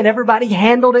way and everybody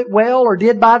handled it well or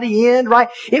did by the end, right?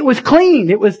 It was clean.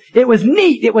 It was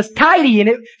neat. It was tidy, and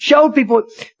it showed people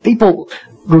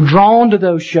were drawn to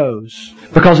those shows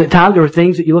because at times there were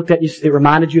things that you looked at, it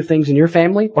reminded you of things in your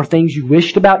family or things you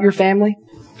wished about your family.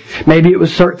 Maybe it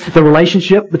was the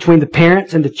relationship between the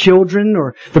parents and the children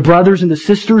or the brothers and the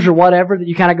sisters or whatever that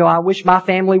you kind of go, I wish my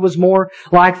family was more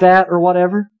like that or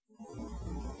whatever.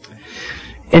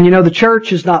 And you know, the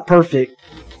church is not perfect.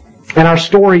 And our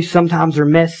stories sometimes are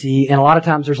messy and a lot of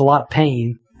times there's a lot of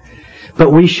pain.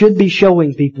 But we should be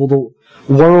showing people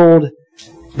the world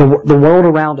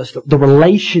around us, the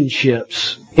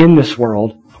relationships in this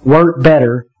world work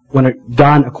better when they're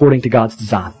done according to God's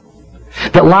design.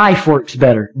 That life works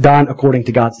better done according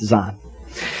to God's design.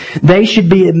 They should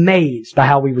be amazed by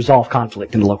how we resolve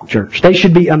conflict in the local church. They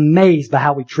should be amazed by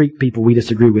how we treat people we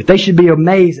disagree with. They should be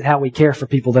amazed at how we care for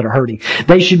people that are hurting.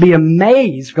 They should be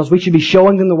amazed because we should be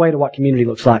showing them the way to what community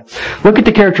looks like. Look at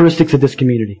the characteristics of this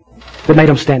community that made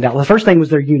them stand out. The first thing was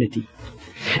their unity.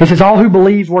 It says, all who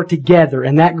believe were together.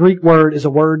 And that Greek word is a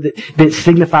word that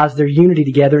signifies their unity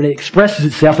together. And it expresses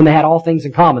itself, and they had all things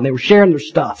in common. They were sharing their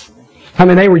stuff. I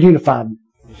mean, they were unified.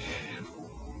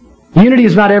 Unity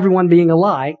is not everyone being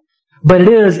alike, but it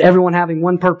is everyone having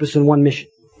one purpose and one mission.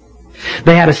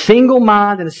 They had a single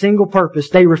mind and a single purpose.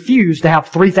 They refused to have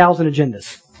 3,000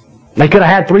 agendas. They could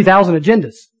have had 3,000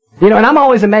 agendas. You know, and I'm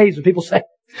always amazed when people say,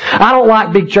 I don't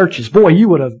like big churches. Boy, you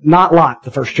would have not liked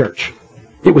the first church.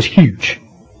 It was huge.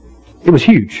 It was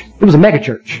huge. It was a mega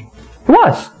church. It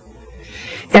was.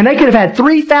 And they could have had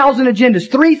 3,000 agendas,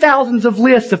 3,000 of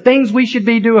lists of things we should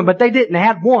be doing, but they didn't. They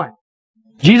had one.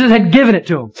 Jesus had given it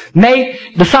to them.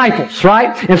 Make disciples,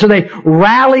 right? And so they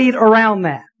rallied around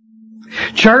that.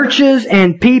 Churches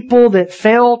and people that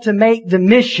fail to make the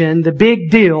mission the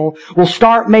big deal will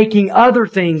start making other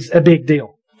things a big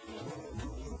deal.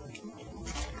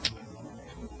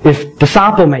 If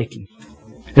disciple making,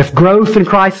 if growth in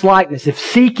Christ's likeness, if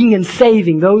seeking and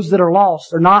saving those that are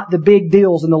lost are not the big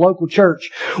deals in the local church,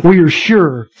 we are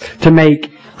sure to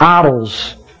make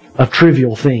idols of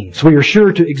trivial things. We are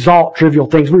sure to exalt trivial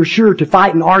things. We are sure to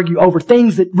fight and argue over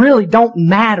things that really don't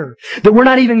matter, that we're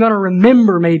not even going to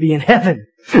remember maybe in heaven,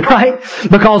 right?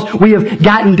 Because we have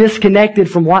gotten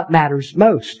disconnected from what matters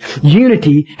most.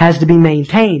 Unity has to be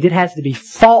maintained. It has to be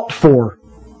fought for,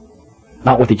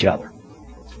 not with each other.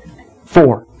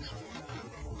 For.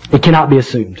 It cannot be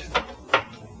assumed.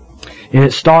 And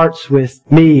it starts with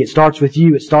me, it starts with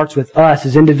you, it starts with us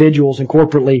as individuals and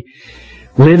corporately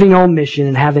living on mission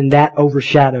and having that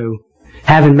overshadow,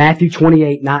 having Matthew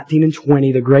 28:19 and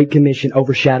 20, the Great Commission,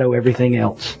 overshadow everything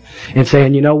else. And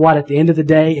saying, you know what, at the end of the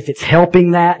day, if it's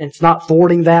helping that and it's not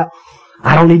thwarting that,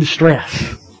 I don't need to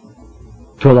stress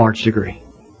to a large degree.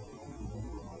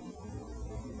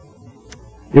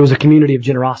 It was a community of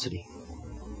generosity.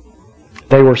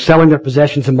 They were selling their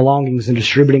possessions and belongings and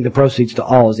distributing the proceeds to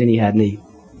all as any had need.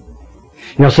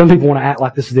 You know, some people want to act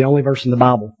like this is the only verse in the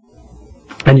Bible,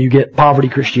 and you get poverty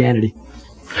Christianity.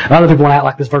 Other people want to act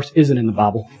like this verse isn't in the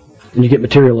Bible, and you get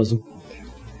materialism.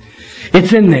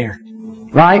 It's in there,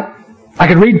 right? I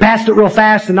could read past it real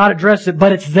fast and not address it,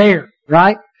 but it's there,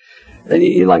 right? And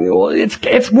you're like, well,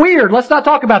 it's weird. Let's not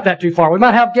talk about that too far. We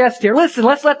might have guests here. Listen,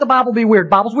 let's let the Bible be weird.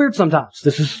 Bible's weird sometimes.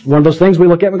 This is one of those things we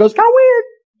look at and go, it's kind of weird.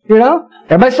 You know?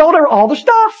 Everybody sold all their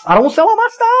stuff. I don't want to sell all my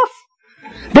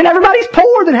stuff. Then everybody's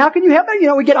poor. Then how can you help it? You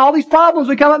know, we get all these problems.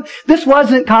 We come up. This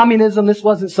wasn't communism. This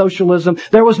wasn't socialism.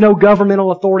 There was no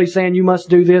governmental authority saying you must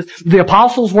do this. The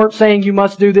apostles weren't saying you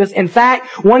must do this. In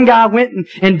fact, one guy went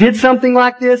and did something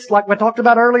like this, like we talked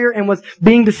about earlier, and was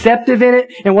being deceptive in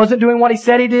it and wasn't doing what he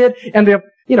said he did. And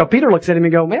Peter looks at him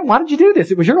and goes, man, why did you do this?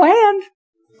 It was your land.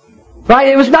 Right?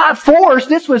 It was not forced.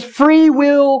 This was free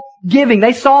will giving.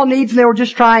 They saw needs and they were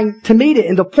just trying to meet it.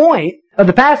 And the point of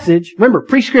the passage, remember,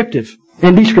 prescriptive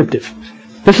and descriptive.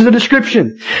 This is a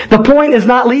description. The point is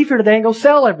not leave here today and go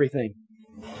sell everything.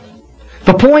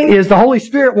 The point is the Holy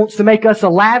Spirit wants to make us a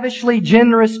lavishly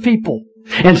generous people.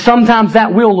 And sometimes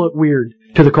that will look weird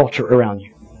to the culture around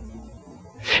you.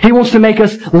 He wants to make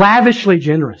us lavishly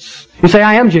generous. You say,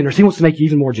 I am generous. He wants to make you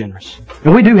even more generous.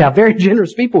 And we do have very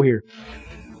generous people here.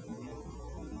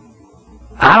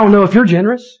 I don't know if you're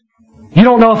generous. You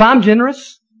don't know if I'm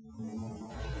generous.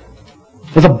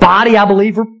 As a body, I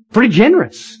believe we're pretty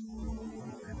generous.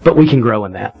 But we can grow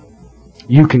in that.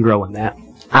 You can grow in that.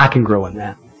 I can grow in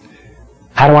that.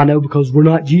 How do I know? Because we're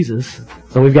not Jesus.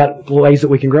 So we've got ways that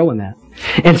we can grow in that.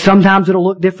 And sometimes it'll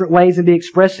look different ways and be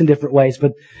expressed in different ways.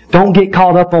 But don't get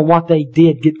caught up on what they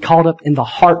did. Get caught up in the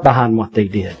heart behind what they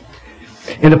did.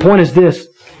 And the point is this.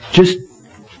 Just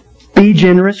be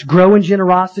generous. Grow in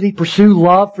generosity. Pursue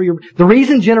love for your... The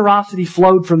reason generosity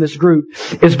flowed from this group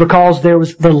is because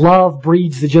the love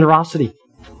breeds the generosity.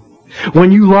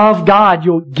 When you love God,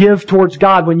 you'll give towards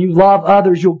God. When you love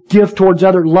others, you'll give towards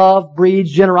others. Love breeds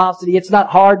generosity. It's not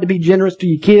hard to be generous to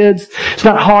your kids. It's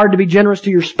not hard to be generous to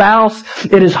your spouse.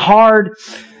 It is hard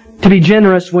to be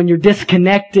generous when you're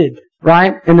disconnected,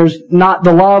 right? And there's not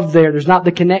the love there. There's not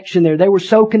the connection there. They were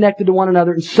so connected to one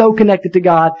another and so connected to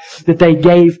God that they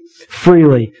gave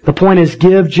freely. The point is,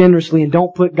 give generously and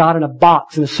don't put God in a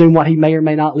box and assume what He may or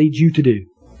may not lead you to do.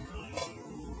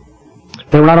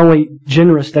 They were not only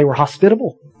generous, they were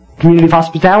hospitable. Community of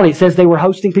hospitality. It says they were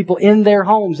hosting people in their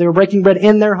homes. They were breaking bread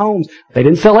in their homes. They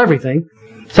didn't sell everything.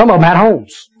 Some of them had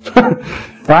homes.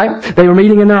 Right? They were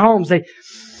meeting in their homes.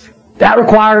 That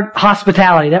required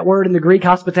hospitality. That word in the Greek,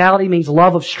 hospitality, means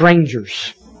love of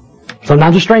strangers.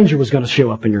 Sometimes a stranger was going to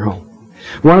show up in your home.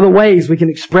 One of the ways we can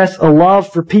express a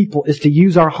love for people is to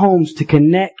use our homes to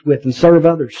connect with and serve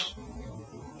others.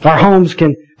 Our homes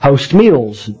can host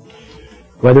meals.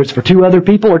 Whether it's for 2 other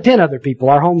people or 10 other people,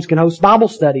 our homes can host Bible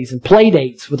studies and play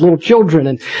dates with little children,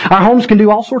 and our homes can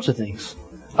do all sorts of things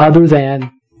other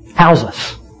than house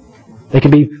us. They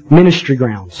can be ministry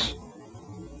grounds.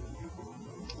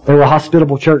 They were a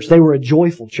hospitable church. They were a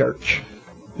joyful church.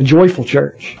 A joyful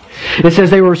church. It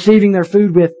says they were receiving their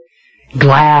food with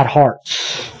glad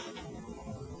hearts.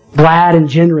 Glad and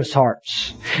generous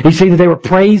hearts. You see that they were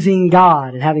praising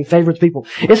God and having favor with people.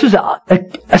 This was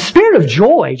a spirit of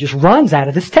joy just runs out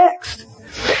of this text.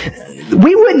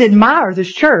 We wouldn't admire this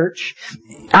church.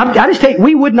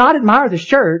 We would not admire this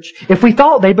church if we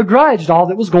thought they begrudged all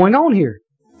that was going on here.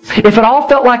 If it all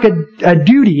felt like a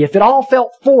duty, if it all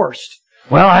felt forced.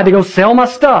 Well, I had to go sell my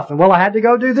stuff, and well, I had to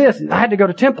go do this, and I had to go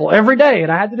to temple every day,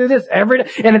 and I had to do this every day.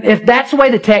 And if that's the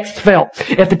way the text felt,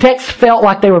 if the text felt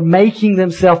like they were making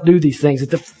themselves do these things, if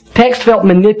the text felt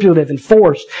manipulative and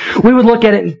forced, we would look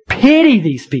at it and pity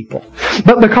these people.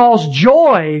 But because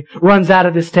joy runs out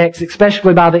of this text,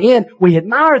 especially by the end, we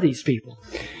admire these people.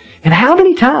 And how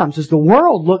many times does the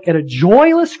world look at a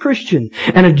joyless Christian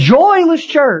and a joyless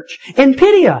church and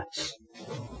pity us?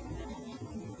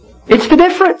 It's the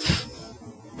difference.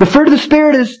 The fruit of the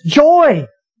Spirit is joy.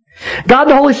 God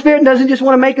the Holy Spirit doesn't just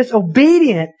want to make us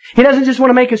obedient. He doesn't just want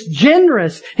to make us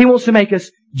generous. He wants to make us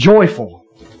joyful.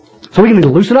 So we need to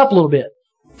loosen up a little bit.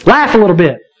 Laugh a little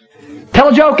bit. Tell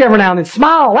a joke every now and then.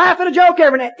 Smile. Laugh at a joke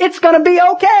every now and then. It's going to be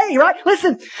okay, right?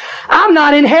 Listen, I'm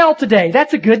not in hell today.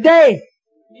 That's a good day.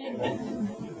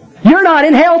 You're not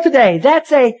in hell today.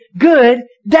 That's a good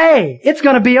day. It's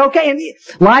going to be okay. And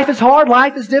life is hard.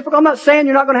 Life is difficult. I'm not saying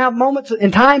you're not going to have moments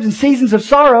and times and seasons of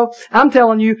sorrow. I'm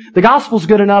telling you, the gospel's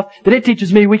good enough that it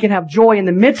teaches me we can have joy in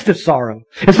the midst of sorrow.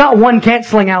 It's not one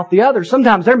canceling out the other.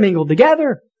 Sometimes they're mingled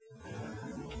together.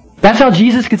 That's how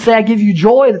Jesus could say, I give you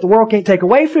joy that the world can't take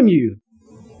away from you.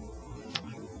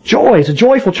 Joy is a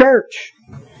joyful church.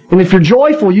 And if you're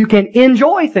joyful, you can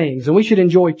enjoy things. And we should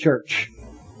enjoy church.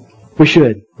 We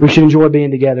should. We should enjoy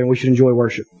being together, and we should enjoy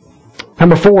worship.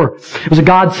 Number 4, it was a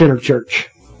God-centered church.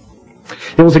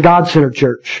 It was a God-centered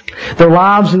church. Their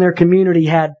lives and their community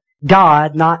had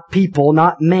God, not people,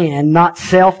 not man, not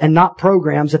self, and not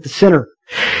programs at the center.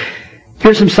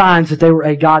 Here's some signs that they were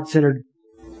a God-centered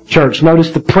church.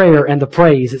 Notice the prayer and the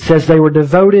praise. It says they were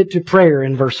devoted to prayer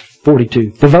in verse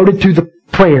 42. Devoted to the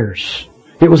prayers.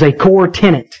 It was a core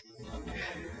tenet.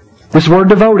 This word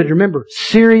devoted, remember,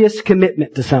 serious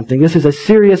commitment to something. This is a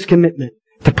serious commitment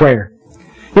to prayer.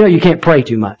 You know, you can't pray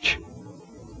too much.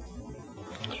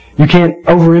 You can't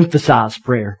overemphasize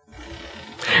prayer.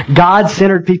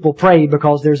 God-centered people pray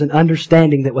because there's an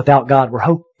understanding that without God we're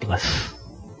hopeless.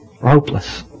 We're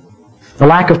hopeless. The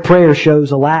lack of prayer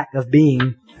shows a lack of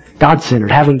being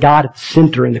God-centered, having God at the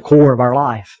center and the core of our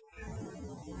life.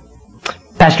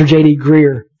 Pastor J.D.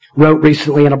 Greer wrote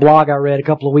recently in a blog I read a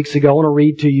couple of weeks ago. I want to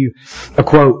read to you a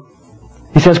quote.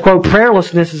 He says, quote,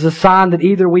 prayerlessness is a sign that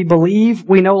either we believe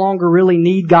we no longer really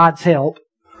need God's help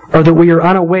or that we are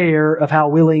unaware of how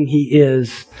willing He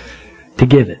is to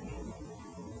give it.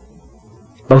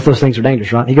 Both those things are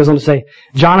dangerous, right? He goes on to say,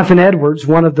 Jonathan Edwards,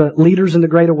 one of the leaders in the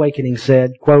Great Awakening,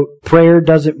 said, quote, prayer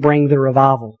doesn't bring the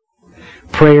revival.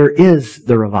 Prayer is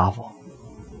the revival.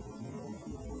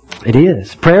 It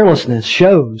is. Prayerlessness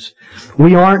shows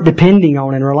we aren't depending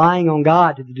on and relying on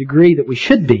God to the degree that we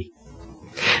should be.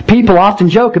 People often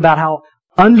joke about how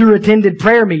underattended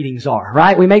prayer meetings are,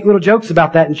 right? We make little jokes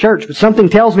about that in church, but something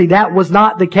tells me that was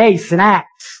not the case in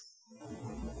Acts.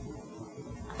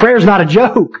 Prayer's not a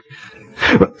joke.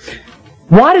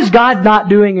 What is God not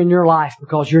doing in your life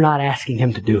because you're not asking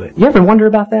Him to do it? You ever wonder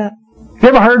about that? You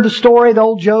ever heard the story, the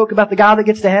old joke about the guy that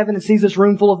gets to heaven and sees this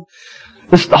room full of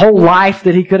this whole life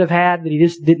that he could have had that he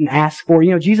just didn't ask for?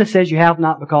 You know, Jesus says you have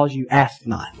not because you ask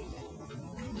not.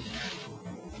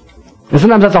 And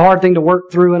sometimes that's a hard thing to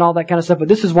work through and all that kind of stuff, but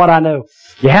this is what I know.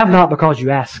 You have not because you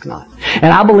ask not.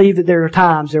 And I believe that there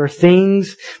are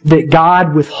things that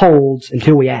God withholds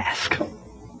until we ask.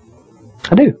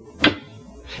 I do.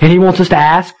 And He wants us to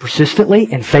ask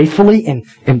persistently and faithfully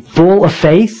and full of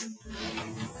faith.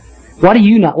 What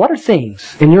are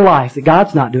things in your life that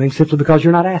God's not doing simply because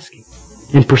you're not asking?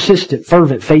 In persistent,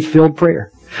 fervent, faith-filled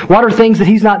prayer. What are things that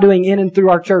He's not doing in and through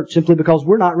our church simply because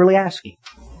we're not really asking?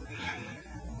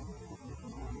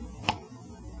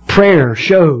 Prayer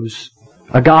shows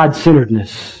a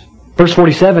God-centeredness. Verse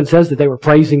 47 says that they were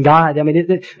praising God. I mean,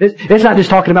 it's not just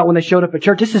talking about when they showed up at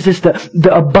church. This is just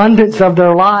the abundance of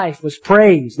their life was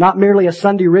praise, not merely a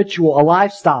Sunday ritual, a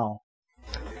lifestyle.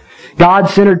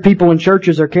 God-centered people in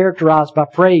churches are characterized by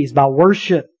praise, by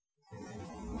worship.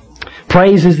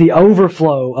 Praise is the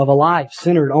overflow of a life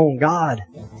centered on God.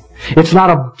 It's not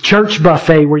a church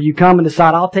buffet where you come and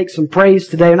decide, I'll take some praise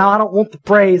today. No, I don't want the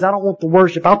praise. I don't want the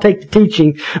worship. I'll take the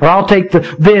teaching, or I'll take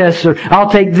this, or I'll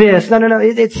take this.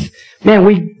 No.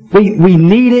 We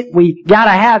need it. We gotta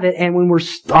have it. And when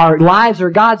our lives are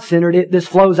God-centered, this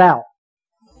flows out.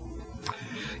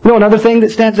 You know another thing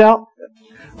that stands out?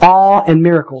 Awe and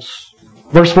miracles.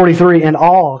 Verse 43, and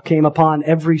awe came upon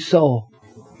every soul.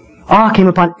 Awe came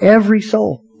upon every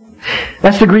soul.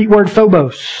 That's the Greek word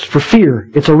phobos, for fear.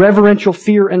 It's a reverential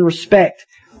fear and respect.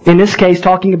 In this case,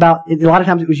 talking about, a lot of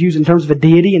times it was used in terms of a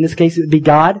deity. In this case, it would be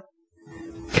God.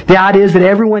 The idea is that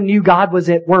everyone knew God was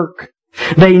at work.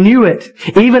 They knew it.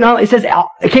 Even though it says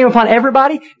it came upon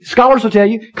everybody, scholars will tell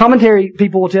you, commentary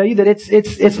people will tell you that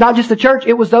it's not just the church,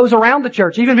 it was those around the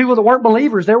church. Even people that weren't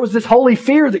believers, there was this holy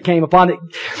fear that came upon it.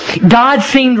 God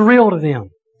seemed real to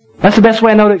them. That's the best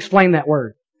way I know to explain that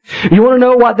word. You want to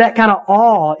know what that kind of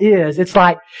awe is? It's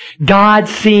like God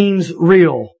seems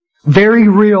real. Very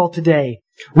real today.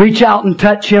 Reach out and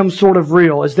touch Him sort of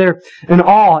real. Is there an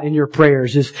awe in your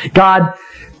prayers? Is God's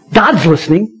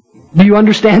listening? Do you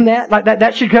understand that? Like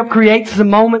that should help create some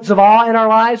moments of awe in our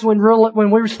lives when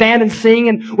we stand and sing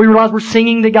and we realize we're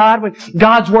singing to God. When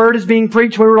God's Word is being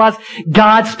preached, we realize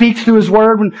God speaks through His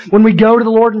Word. When we go to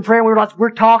the Lord in prayer, we realize we're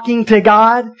talking to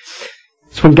God.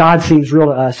 It's when God seems real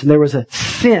to us. And there was a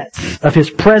sense of His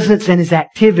presence and His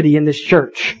activity in this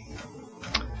church.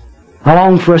 I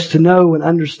long for us to know and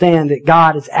understand that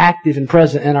God is active and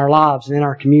present in our lives and in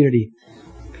our community.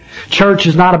 Church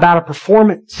is not about a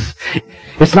performance.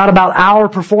 It's not about our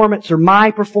performance or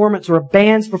my performance or a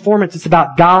band's performance. It's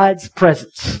about God's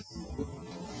presence.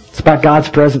 It's about God's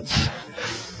presence.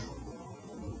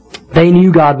 They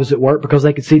knew God was at work because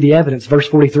they could see the evidence. Verse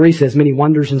 43 says many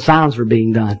wonders and signs were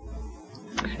being done.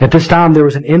 At this time, there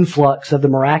was an influx of the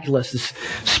miraculous. The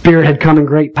Spirit had come in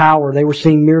great power. They were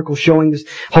seeing miracles showing the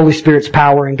Holy Spirit's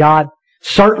power. And God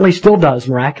certainly still does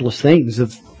miraculous things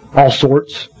of all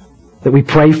sorts that we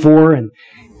pray for. And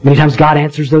many times God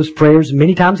answers those prayers. And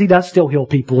many times He does still heal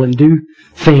people and do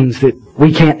things that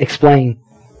we can't explain.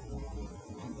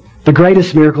 The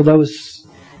greatest miracle, though, is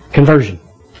conversion.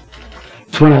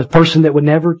 It's when a person that would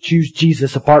never choose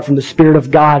Jesus apart from the Spirit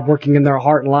of God working in their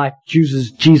heart and life chooses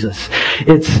Jesus.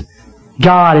 It's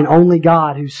God and only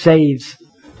God who saves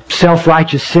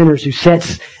self-righteous sinners, who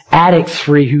sets addicts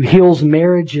free, who heals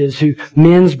marriages, who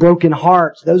mends broken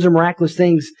hearts. Those are miraculous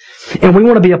things. And we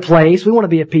want to be a place, we want to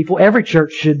be a people, every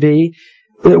church should be,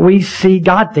 that we see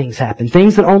God things happen.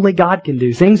 Things that only God can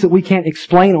do. Things that we can't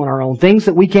explain on our own. Things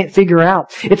that we can't figure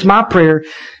out. It's my prayer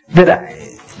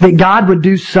that God would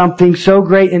do something so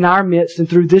great in our midst and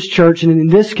through this church and in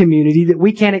this community that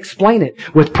we can't explain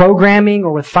it with programming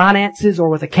or with finances or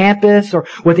with a campus or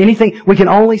with anything. We can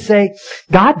only say,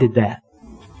 God did that.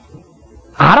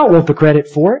 I don't want the credit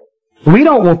for it. We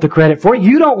don't want the credit for it.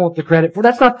 You don't want the credit for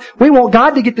it. We want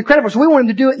God to get the credit for it. So we want Him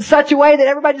to do it in such a way that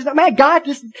everybody just, man, God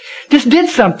just did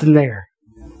something there.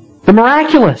 The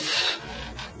miraculous.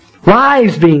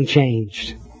 Lives being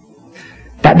changed.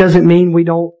 That doesn't mean we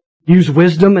don't use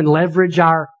wisdom and leverage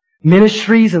our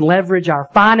ministries and leverage our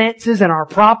finances and our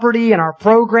property and our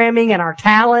programming and our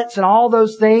talents and all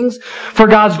those things for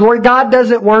God's glory. God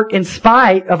doesn't work in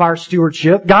spite of our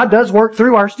stewardship. God does work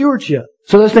through our stewardship.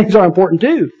 So those things are important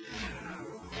too.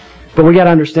 But we got to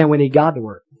understand we need God to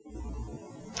work.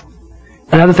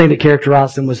 Another thing that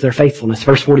characterized them was their faithfulness.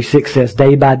 Verse 46 says,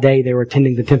 day by day they were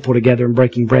attending the temple together and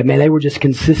breaking bread. Man, they were just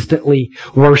consistently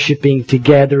worshiping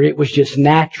together. It was just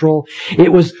natural.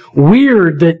 It was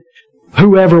weird that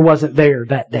whoever wasn't there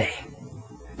that day.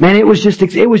 Man, it was just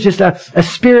a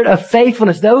spirit of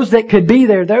faithfulness. Those that could be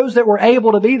there, those that were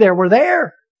able to be there were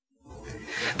there.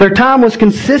 Their time was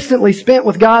consistently spent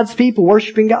with God's people,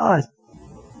 worshiping God.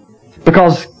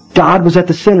 Because God was at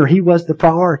the center. He was the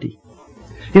priority.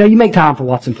 You know, you make time for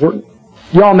what's important.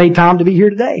 You all made time to be here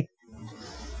today.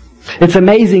 It's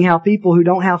amazing how people who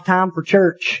don't have time for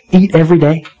church eat every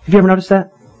day. Have you ever noticed that?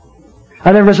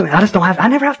 I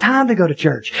never have time to go to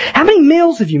church. How many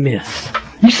meals have you missed?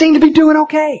 You seem to be doing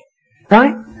okay.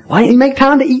 Right? Why don't you make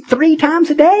time to eat 3 times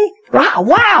a day? Right?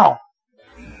 Wow!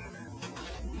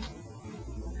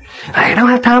 I don't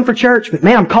have time for church, but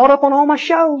man, I'm caught up on all my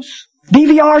shows.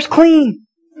 DVR's clean.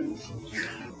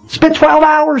 Spent 12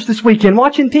 hours this weekend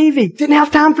watching TV. Didn't have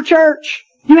time for church.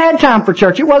 You had time for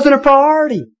church. It wasn't a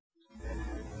priority.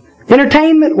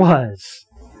 Entertainment was.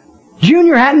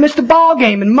 Junior hadn't missed a ball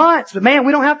game in months, but man,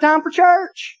 we don't have time for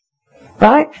church.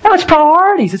 Right? No, it's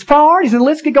priorities. It's priorities. And the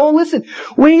list could go on. Listen,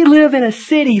 we live in a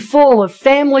city full of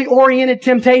family-oriented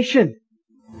temptation.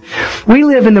 We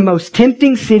live in the most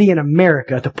tempting city in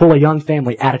America to pull a young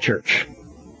family out of church.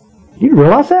 You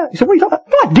realize that? You said, what are you talking about?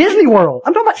 I'm talking about Disney World.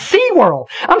 I'm talking about SeaWorld.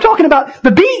 I'm talking about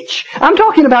the beach. I'm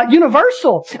talking about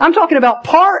Universal. I'm talking about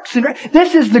parks.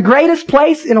 This is the greatest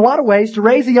place in a lot of ways to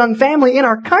raise a young family in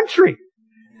our country.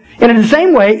 And in the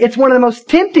same way, it's one of the most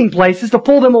tempting places to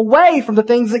pull them away from the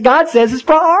things that God says is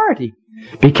priority.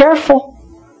 Be careful.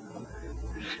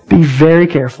 Be very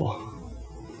careful.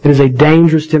 It is a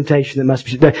dangerous temptation that must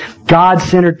be.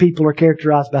 God-centered people are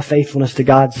characterized by faithfulness to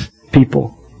God's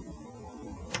people.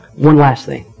 One last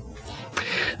thing.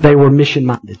 They were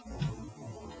mission-minded.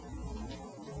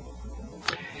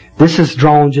 This is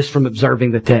drawn just from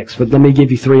observing the text, but let me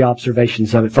give you 3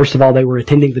 observations of it. First of all, they were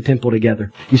attending the temple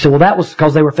together. You say, well, that was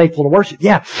because they were faithful to worship.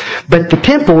 Yeah, but the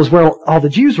temple is where all the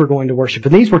Jews were going to worship,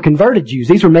 and these were converted Jews.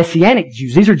 These were Messianic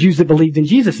Jews. These are Jews that believed in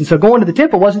Jesus. And so going to the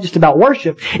temple wasn't just about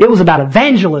worship, it was about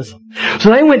evangelism.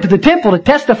 So they went to the temple to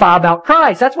testify about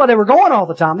Christ. That's why they were going all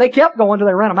the time. They kept going until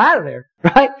they ran them out of there.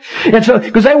 Right? And so,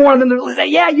 because they wanted them to say,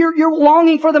 yeah, you're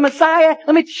longing for the Messiah.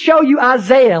 Let me show you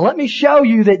Isaiah. Let me show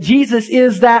you that Jesus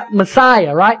is that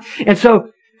Messiah, right? And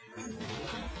so,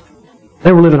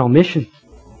 they were living on mission.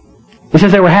 It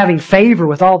says they were having favor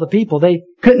with all the people. They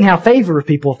couldn't have favor with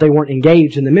people if they weren't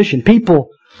engaged in the mission. People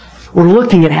were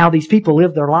looking at how these people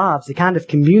lived their lives, the kind of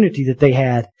community that they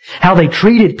had, how they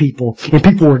treated people, and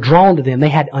people were drawn to them. They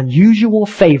had unusual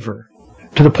favor.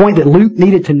 To the point that Luke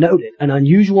needed to note it, an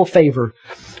unusual favor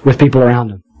with people around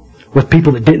him, with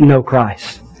people that didn't know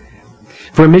Christ.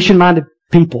 For a mission-minded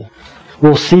people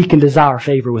will seek and desire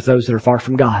favor with those that are far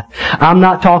from God. I'm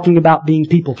not talking about being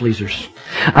people pleasers.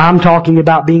 I'm talking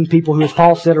about being people who, as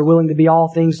Paul said, are willing to be all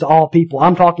things to all people.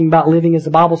 I'm talking about living, as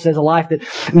the Bible says, a life that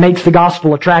makes the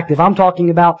gospel attractive. I'm talking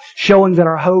about showing that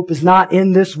our hope is not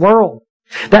in this world.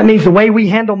 That means the way we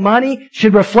handle money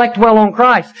should reflect well on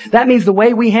Christ. That means the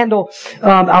way we handle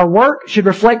our work should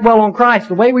reflect well on Christ.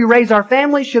 The way we raise our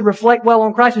family should reflect well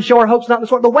on Christ and show our hope's not in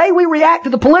this world. The way we react to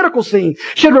the political scene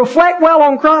should reflect well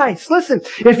on Christ. Listen,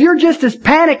 if you're just as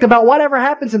panicked about whatever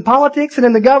happens in politics and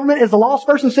in the government as the lost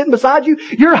person sitting beside you,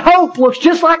 your hope looks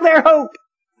just like their hope.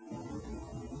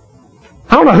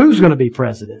 I don't know who's going to be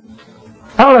president.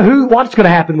 I don't know what's going to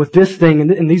happen with this thing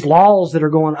and these laws that are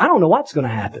going. I don't know what's going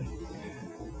to happen.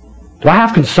 Do I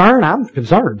have concern? I'm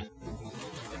concerned.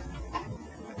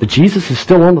 But Jesus is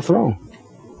still on the throne.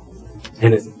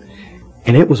 And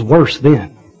it was worse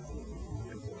then.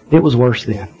 It was worse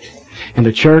then. And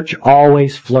the church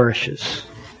always flourishes.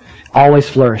 Always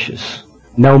flourishes.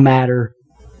 No matter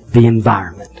the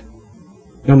environment.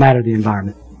 No matter the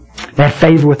environment. They had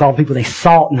favor with all the people. They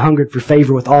sought and hungered for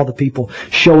favor with all the people,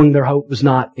 showing their hope was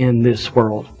not in this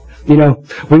world. You know,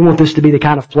 we want this to be the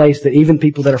kind of place that even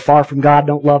people that are far from God,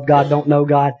 don't love God, don't know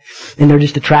God, and they're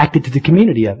just attracted to the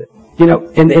community of it. You know,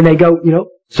 and they go, you know,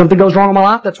 something goes wrong in my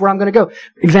life, that's where I'm going to go.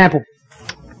 Example,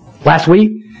 last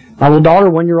week, my little daughter,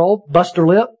 1-year-old, bust her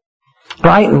lip,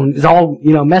 right, and it's all,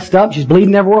 you know, messed up. She's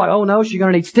bleeding everywhere. Like, oh no, she's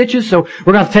going to need stitches, so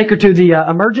we're going to take her to the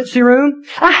emergency room.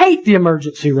 I hate the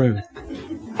emergency room.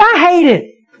 I hate it.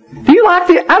 Do you like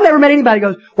the... I've never met anybody who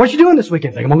goes, what you doing this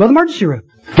weekend? I'm going to go to the emergency room.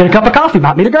 Get a cup of coffee.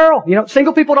 Might meet a girl. You know,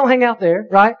 single people don't hang out there,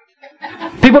 right?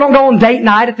 People don't go on date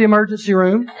night at the emergency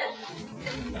room.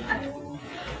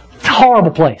 It's a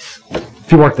horrible place.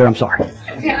 If you work there, I'm sorry.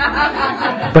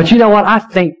 But you know what? I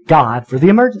thank God for the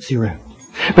emergency room.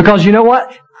 Because you know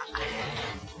what?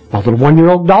 My little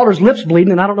 1-year-old daughter's lips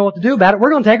bleeding and I don't know what to do about it.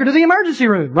 We're going to take her to the emergency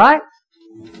room, right?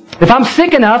 If I'm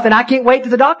sick enough and I can't wait to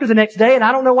the doctor the next day and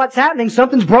I don't know what's happening,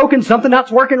 something's broken, something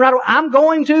not working right, I'm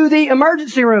going to the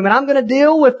emergency room and I'm going to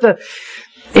deal with the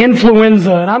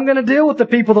influenza and I'm going to deal with the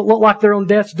people that look like they're on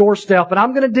death's doorstep and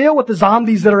I'm going to deal with the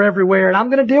zombies that are everywhere and I'm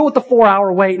going to deal with the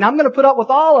 4-hour wait and I'm going to put up with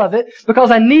all of it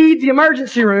because I need the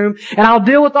emergency room and I'll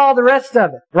deal with all the rest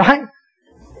of it, right?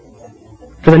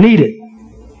 Because I need it.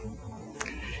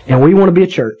 And we want to be a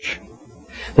church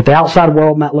that the outside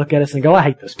world might look at us and go, I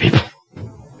hate those people.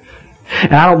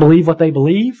 And I don't believe what they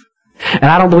believe. And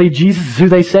I don't believe Jesus is who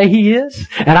they say He is.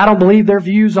 And I don't believe their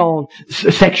views on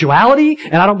sexuality.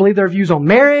 And I don't believe their views on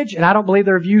marriage. And I don't believe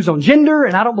their views on gender.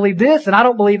 And I don't believe this. And I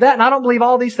don't believe that. And I don't believe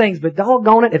all these things. But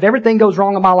doggone it, if everything goes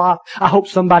wrong in my life, I hope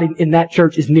somebody in that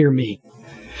church is near me.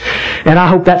 And I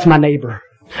hope that's my neighbor.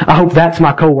 I hope that's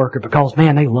my coworker because,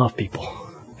 man, they love people.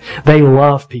 They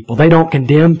love people. They don't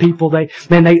condemn people. They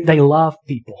love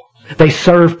people. They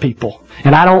serve people.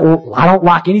 And I don't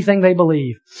like anything they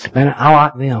believe. And I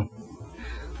like them.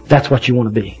 That's what you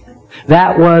want to be.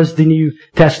 That was the New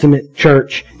Testament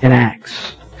church in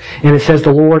Acts. And it says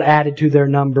the Lord added to their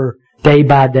number day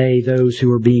by day those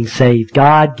who are being saved.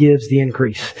 God gives the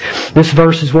increase. This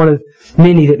verse is one of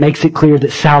many that makes it clear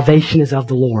that salvation is of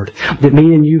the Lord. That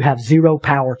me and you have zero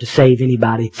power to save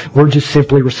anybody. We're just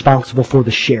simply responsible for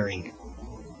the sharing.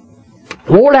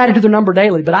 The Lord added to their number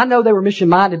daily, but I know they were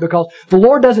mission-minded because the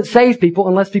Lord doesn't save people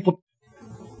unless people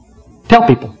tell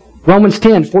people. Romans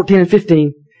 10, 14 and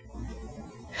 15.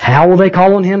 How will they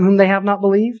call on Him whom they have not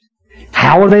believed?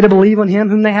 How are they to believe on Him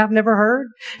whom they have never heard?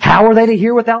 How are they to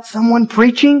hear without someone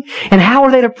preaching? And how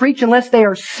are they to preach unless they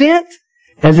are sent?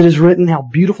 As it is written, how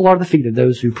beautiful are the feet of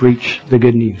those who preach the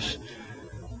good news.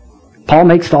 Paul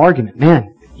makes the argument,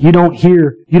 man, you don't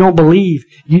hear, you don't believe.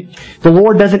 The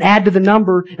Lord doesn't add to the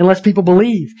number unless people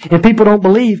believe. And people don't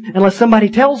believe unless somebody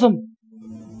tells them.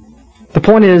 The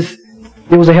point is,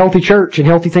 it was a healthy church and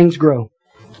healthy things grow.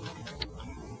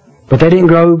 But they didn't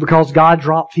grow because God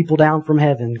dropped people down from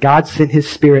heaven. God sent His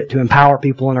Spirit to empower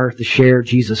people on earth to share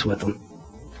Jesus with them.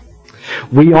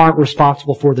 We aren't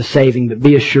responsible for the saving, but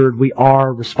be assured we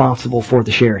are responsible for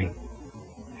the sharing.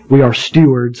 We are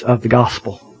stewards of the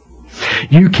gospel.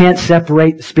 You can't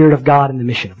separate the Spirit of God and the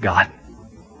mission of God.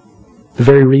 The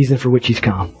very reason for which He's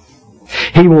come.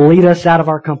 He will lead us out of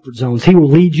our comfort zones. He will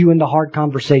lead you into hard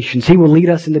conversations. He will lead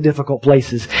us into difficult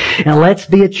places. And let's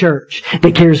be a church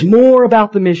that cares more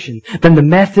about the mission than the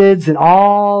methods and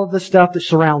all the stuff that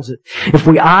surrounds it. If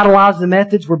we idolize the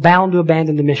methods, we're bound to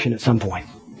abandon the mission at some point.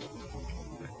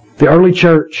 The early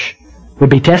church would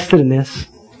be tested in this.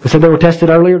 I said they were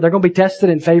tested earlier. They're going to be tested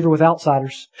in favor with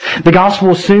outsiders. The gospel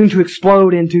was soon to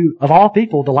explode into, of all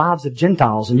people, the lives of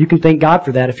Gentiles. And you can thank God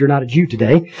for that if you're not a Jew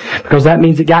today, because that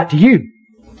means it got to you.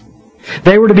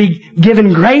 They were to be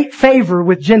given great favor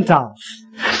with Gentiles.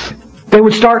 They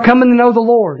would start coming to know the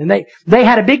Lord. And they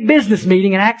had a big business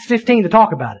meeting in Acts 15 to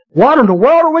talk about it. What in the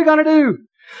world are we going to do?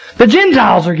 The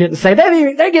Gentiles are getting saved.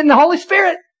 They're getting the Holy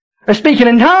Spirit. They're speaking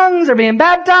in tongues. They're being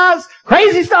baptized.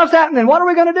 Crazy stuff's happening. What are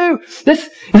we going to do? Is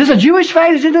this a Jewish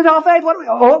faith? Is it a Gentile faith?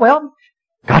 Well,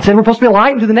 God said we're supposed to be a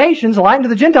light unto the nations, a light unto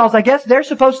the Gentiles. I guess they're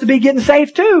supposed to be getting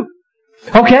saved too.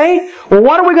 Okay? Well,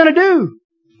 what are we going to do?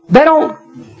 They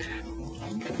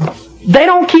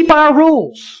don't keep our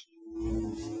rules.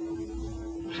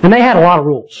 And they had a lot of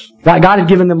rules. Right? God had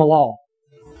given them a law.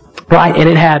 Right? And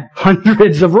it had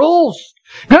hundreds of rules.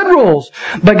 Good rules.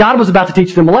 But God was about to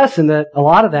teach them a lesson that a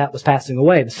lot of that was passing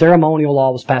away. The ceremonial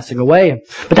law was passing away.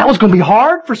 But that was going to be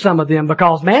hard for some of them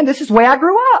because, man, this is the way I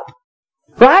grew up.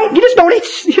 Right? You don't eat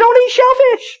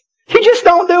shellfish. You just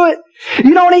don't do it.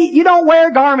 You don't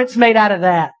wear garments made out of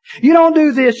that. You don't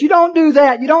do this. You don't do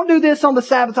that. You don't do this on the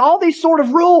Sabbath. All these sort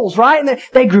of rules, right? And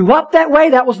they grew up that way.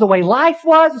 That was the way life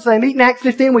was. And so they meet in Acts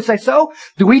 15. We say, so,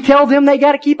 do we tell them they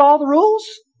got to keep all the rules?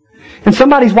 And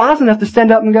somebody's wise enough to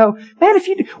stand up and go, man,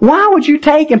 why would you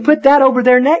take and put that over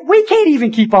their neck? We can't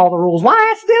even keep all the rules.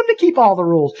 Why ask them to keep all the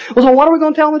rules? Well, so what are we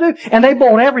going to tell them to do? And they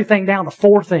boiled everything down to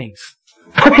 4 things.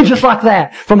 I mean, just like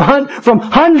that. From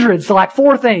hundreds to like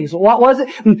 4 things. What was it?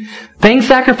 Things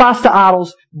sacrificed to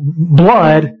idols,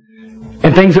 blood,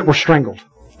 and things that were strangled.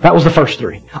 That was the first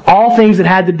 3. All things that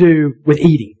had to do with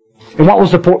eating. And what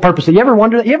was the purpose? You ever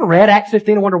wonder? You ever read Acts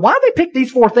 15 and wonder why they picked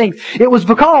these 4 things? It was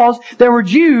because there were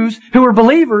Jews who were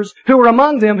believers who were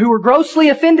among them who were grossly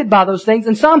offended by those things,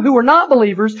 and some who were not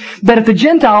believers, that if the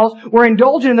Gentiles were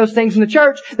indulging in those things in the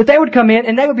church, that they would come in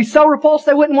and they would be so repulsed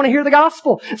they wouldn't want to hear the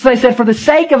gospel. So they said, for the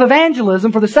sake of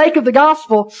evangelism, for the sake of the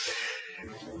gospel,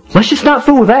 let's just not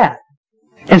fool with that.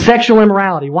 And sexual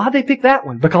immorality. Why'd they pick that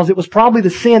one? Because it was probably the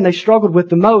sin they struggled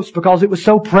with the most, because it was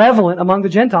so prevalent among the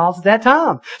Gentiles at that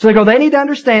time. So they go, they need to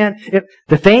understand if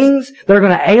the things that are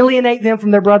going to alienate them from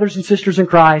their brothers and sisters in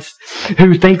Christ,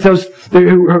 who think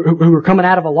who are coming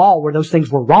out of a law where those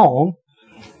things were wrong,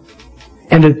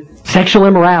 and the sexual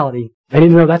immorality, they need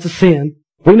to know that's a sin.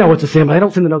 We know it's a sin, but they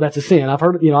don't seem to know that's a sin. I've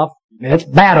heard it, it's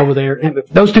bad over there. And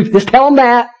those two, just tell them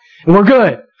that, and we're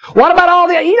good. What about all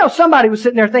the, somebody was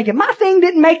sitting there thinking, my thing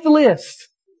didn't make the list.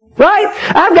 Right?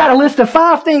 I've got a list of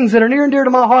 5 things that are near and dear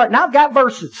to my heart, and I've got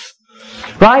verses.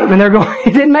 Right? And they're going,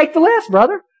 it didn't make the list,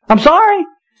 brother. I'm sorry.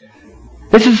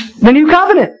 This is the new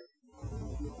covenant.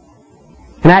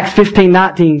 In Acts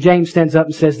 15:19, James stands up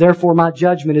and says, therefore my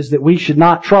judgment is that we should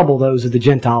not trouble those of the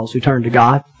Gentiles who turn to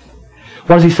God.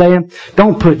 What is he saying?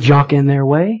 Don't put junk in their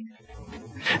way.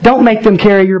 Don't make them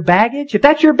carry your baggage. If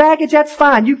that's your baggage, that's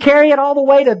fine. You carry it all the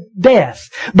way to death.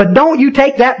 But don't you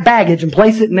take that baggage and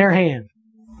place it in their hand.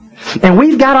 And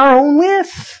we've got our own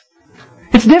lists.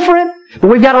 It's different,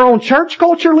 but we've got our own church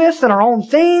culture lists and our own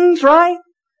things, right?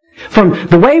 From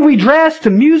the way we dress to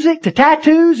music to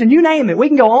tattoos and you name it. We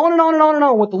can go on and on and on and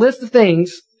on with the list of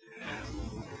things.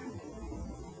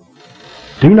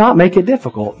 Do not make it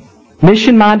difficult.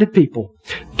 Mission-minded people,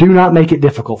 do not make it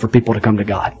difficult for people to come to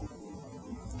God.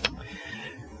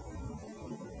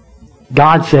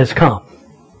 God says, come.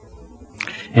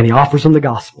 And He offers them the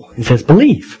gospel. He says,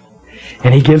 believe.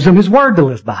 And He gives them His word to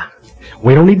live by.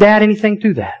 We don't need to add anything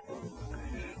to that.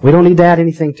 We don't need to add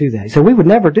anything to that. He said, we would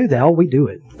never do that. Oh, we do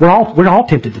it. We're all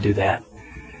tempted to do that.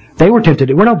 They were tempted to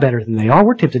do it. We're no better than they are.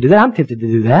 We're tempted to do that. I'm tempted to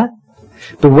do that.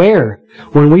 Beware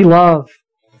when we love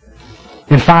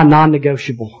and find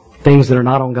non-negotiable things that are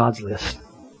not on God's list.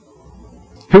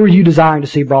 Who are you desiring to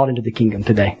see brought into the kingdom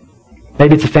today?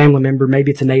 Maybe it's a family member.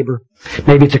 Maybe it's a neighbor.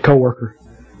 Maybe it's a coworker.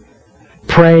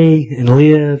 Pray and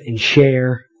live and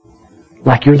share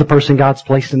like you're the person God's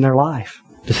placed in their life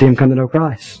to see them come to know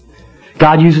Christ.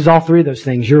 God uses all 3 of those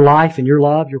things. Your life and your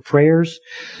love, your prayers.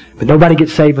 But nobody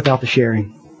gets saved without the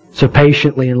sharing. So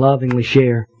patiently and lovingly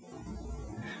share.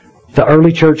 The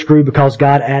early church grew because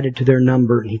God added to their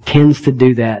number, and He tends to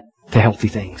do that to healthy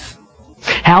things.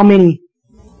 How many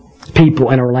people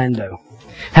in Orlando,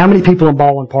 how many people in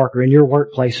Baldwin Park or in your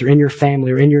workplace or in your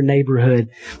family or in your neighborhood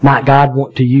might God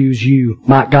want to use you?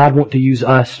 Might God want to use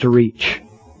us to reach?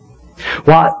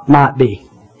 What might be?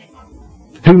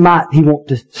 Who might He want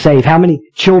to save? How many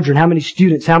children, how many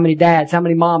students, how many dads, how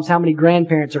many moms, how many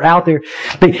grandparents are out there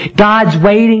that God's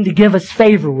waiting to give us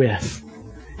favor with?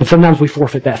 And sometimes we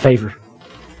forfeit that favor.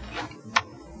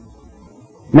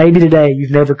 Maybe today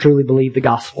you've never truly believed the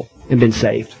gospel and been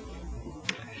saved.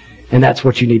 And that's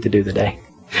what you need to do today.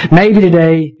 Maybe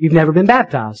today you've never been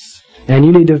baptized. And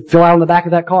you need to fill out on the back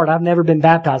of that card, I've never been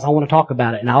baptized. I want to talk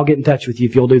about it. And I'll get in touch with you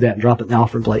if you'll do that and drop it in the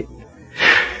offering plate.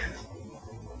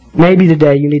 Maybe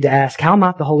today you need to ask, how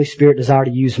might the Holy Spirit desire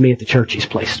to use me at the church He's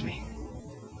placed me?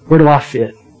 Where do I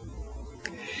fit?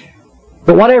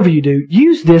 But whatever you do,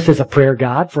 use this as a prayer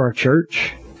guide for our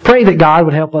church. Pray that God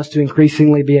would help us to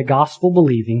increasingly be a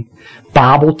gospel-believing,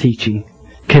 Bible-teaching,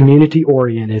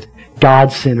 community-oriented,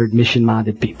 God-centered,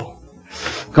 mission-minded people.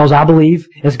 Because I believe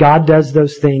as God does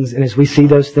those things and as we see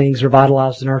those things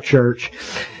revitalized in our church,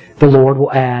 the Lord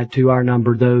will add to our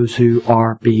number those who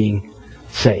are being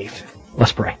saved.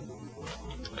 Let's pray.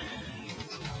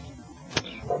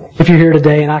 If you're here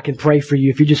today and I can pray for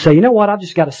you, if you just say, you know what, I've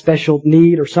just got a special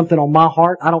need or something on my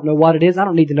heart. I don't know what it is. I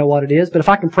don't need to know what it is. But if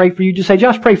I can pray for you, just say,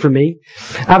 Josh, pray for me.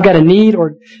 I've got a need,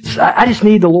 or I just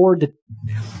need the Lord to,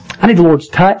 I need the Lord's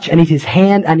touch. I need His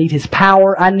hand. I need His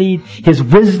power. I need His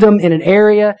wisdom in an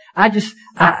area. I just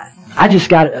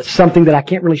got something that I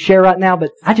can't really share right now,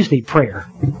 but I just need prayer.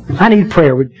 I need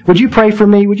prayer. Would you pray for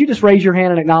me? Would you just raise your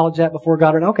hand and acknowledge that before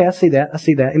God? Okay, I see that. I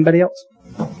see that. Anybody else?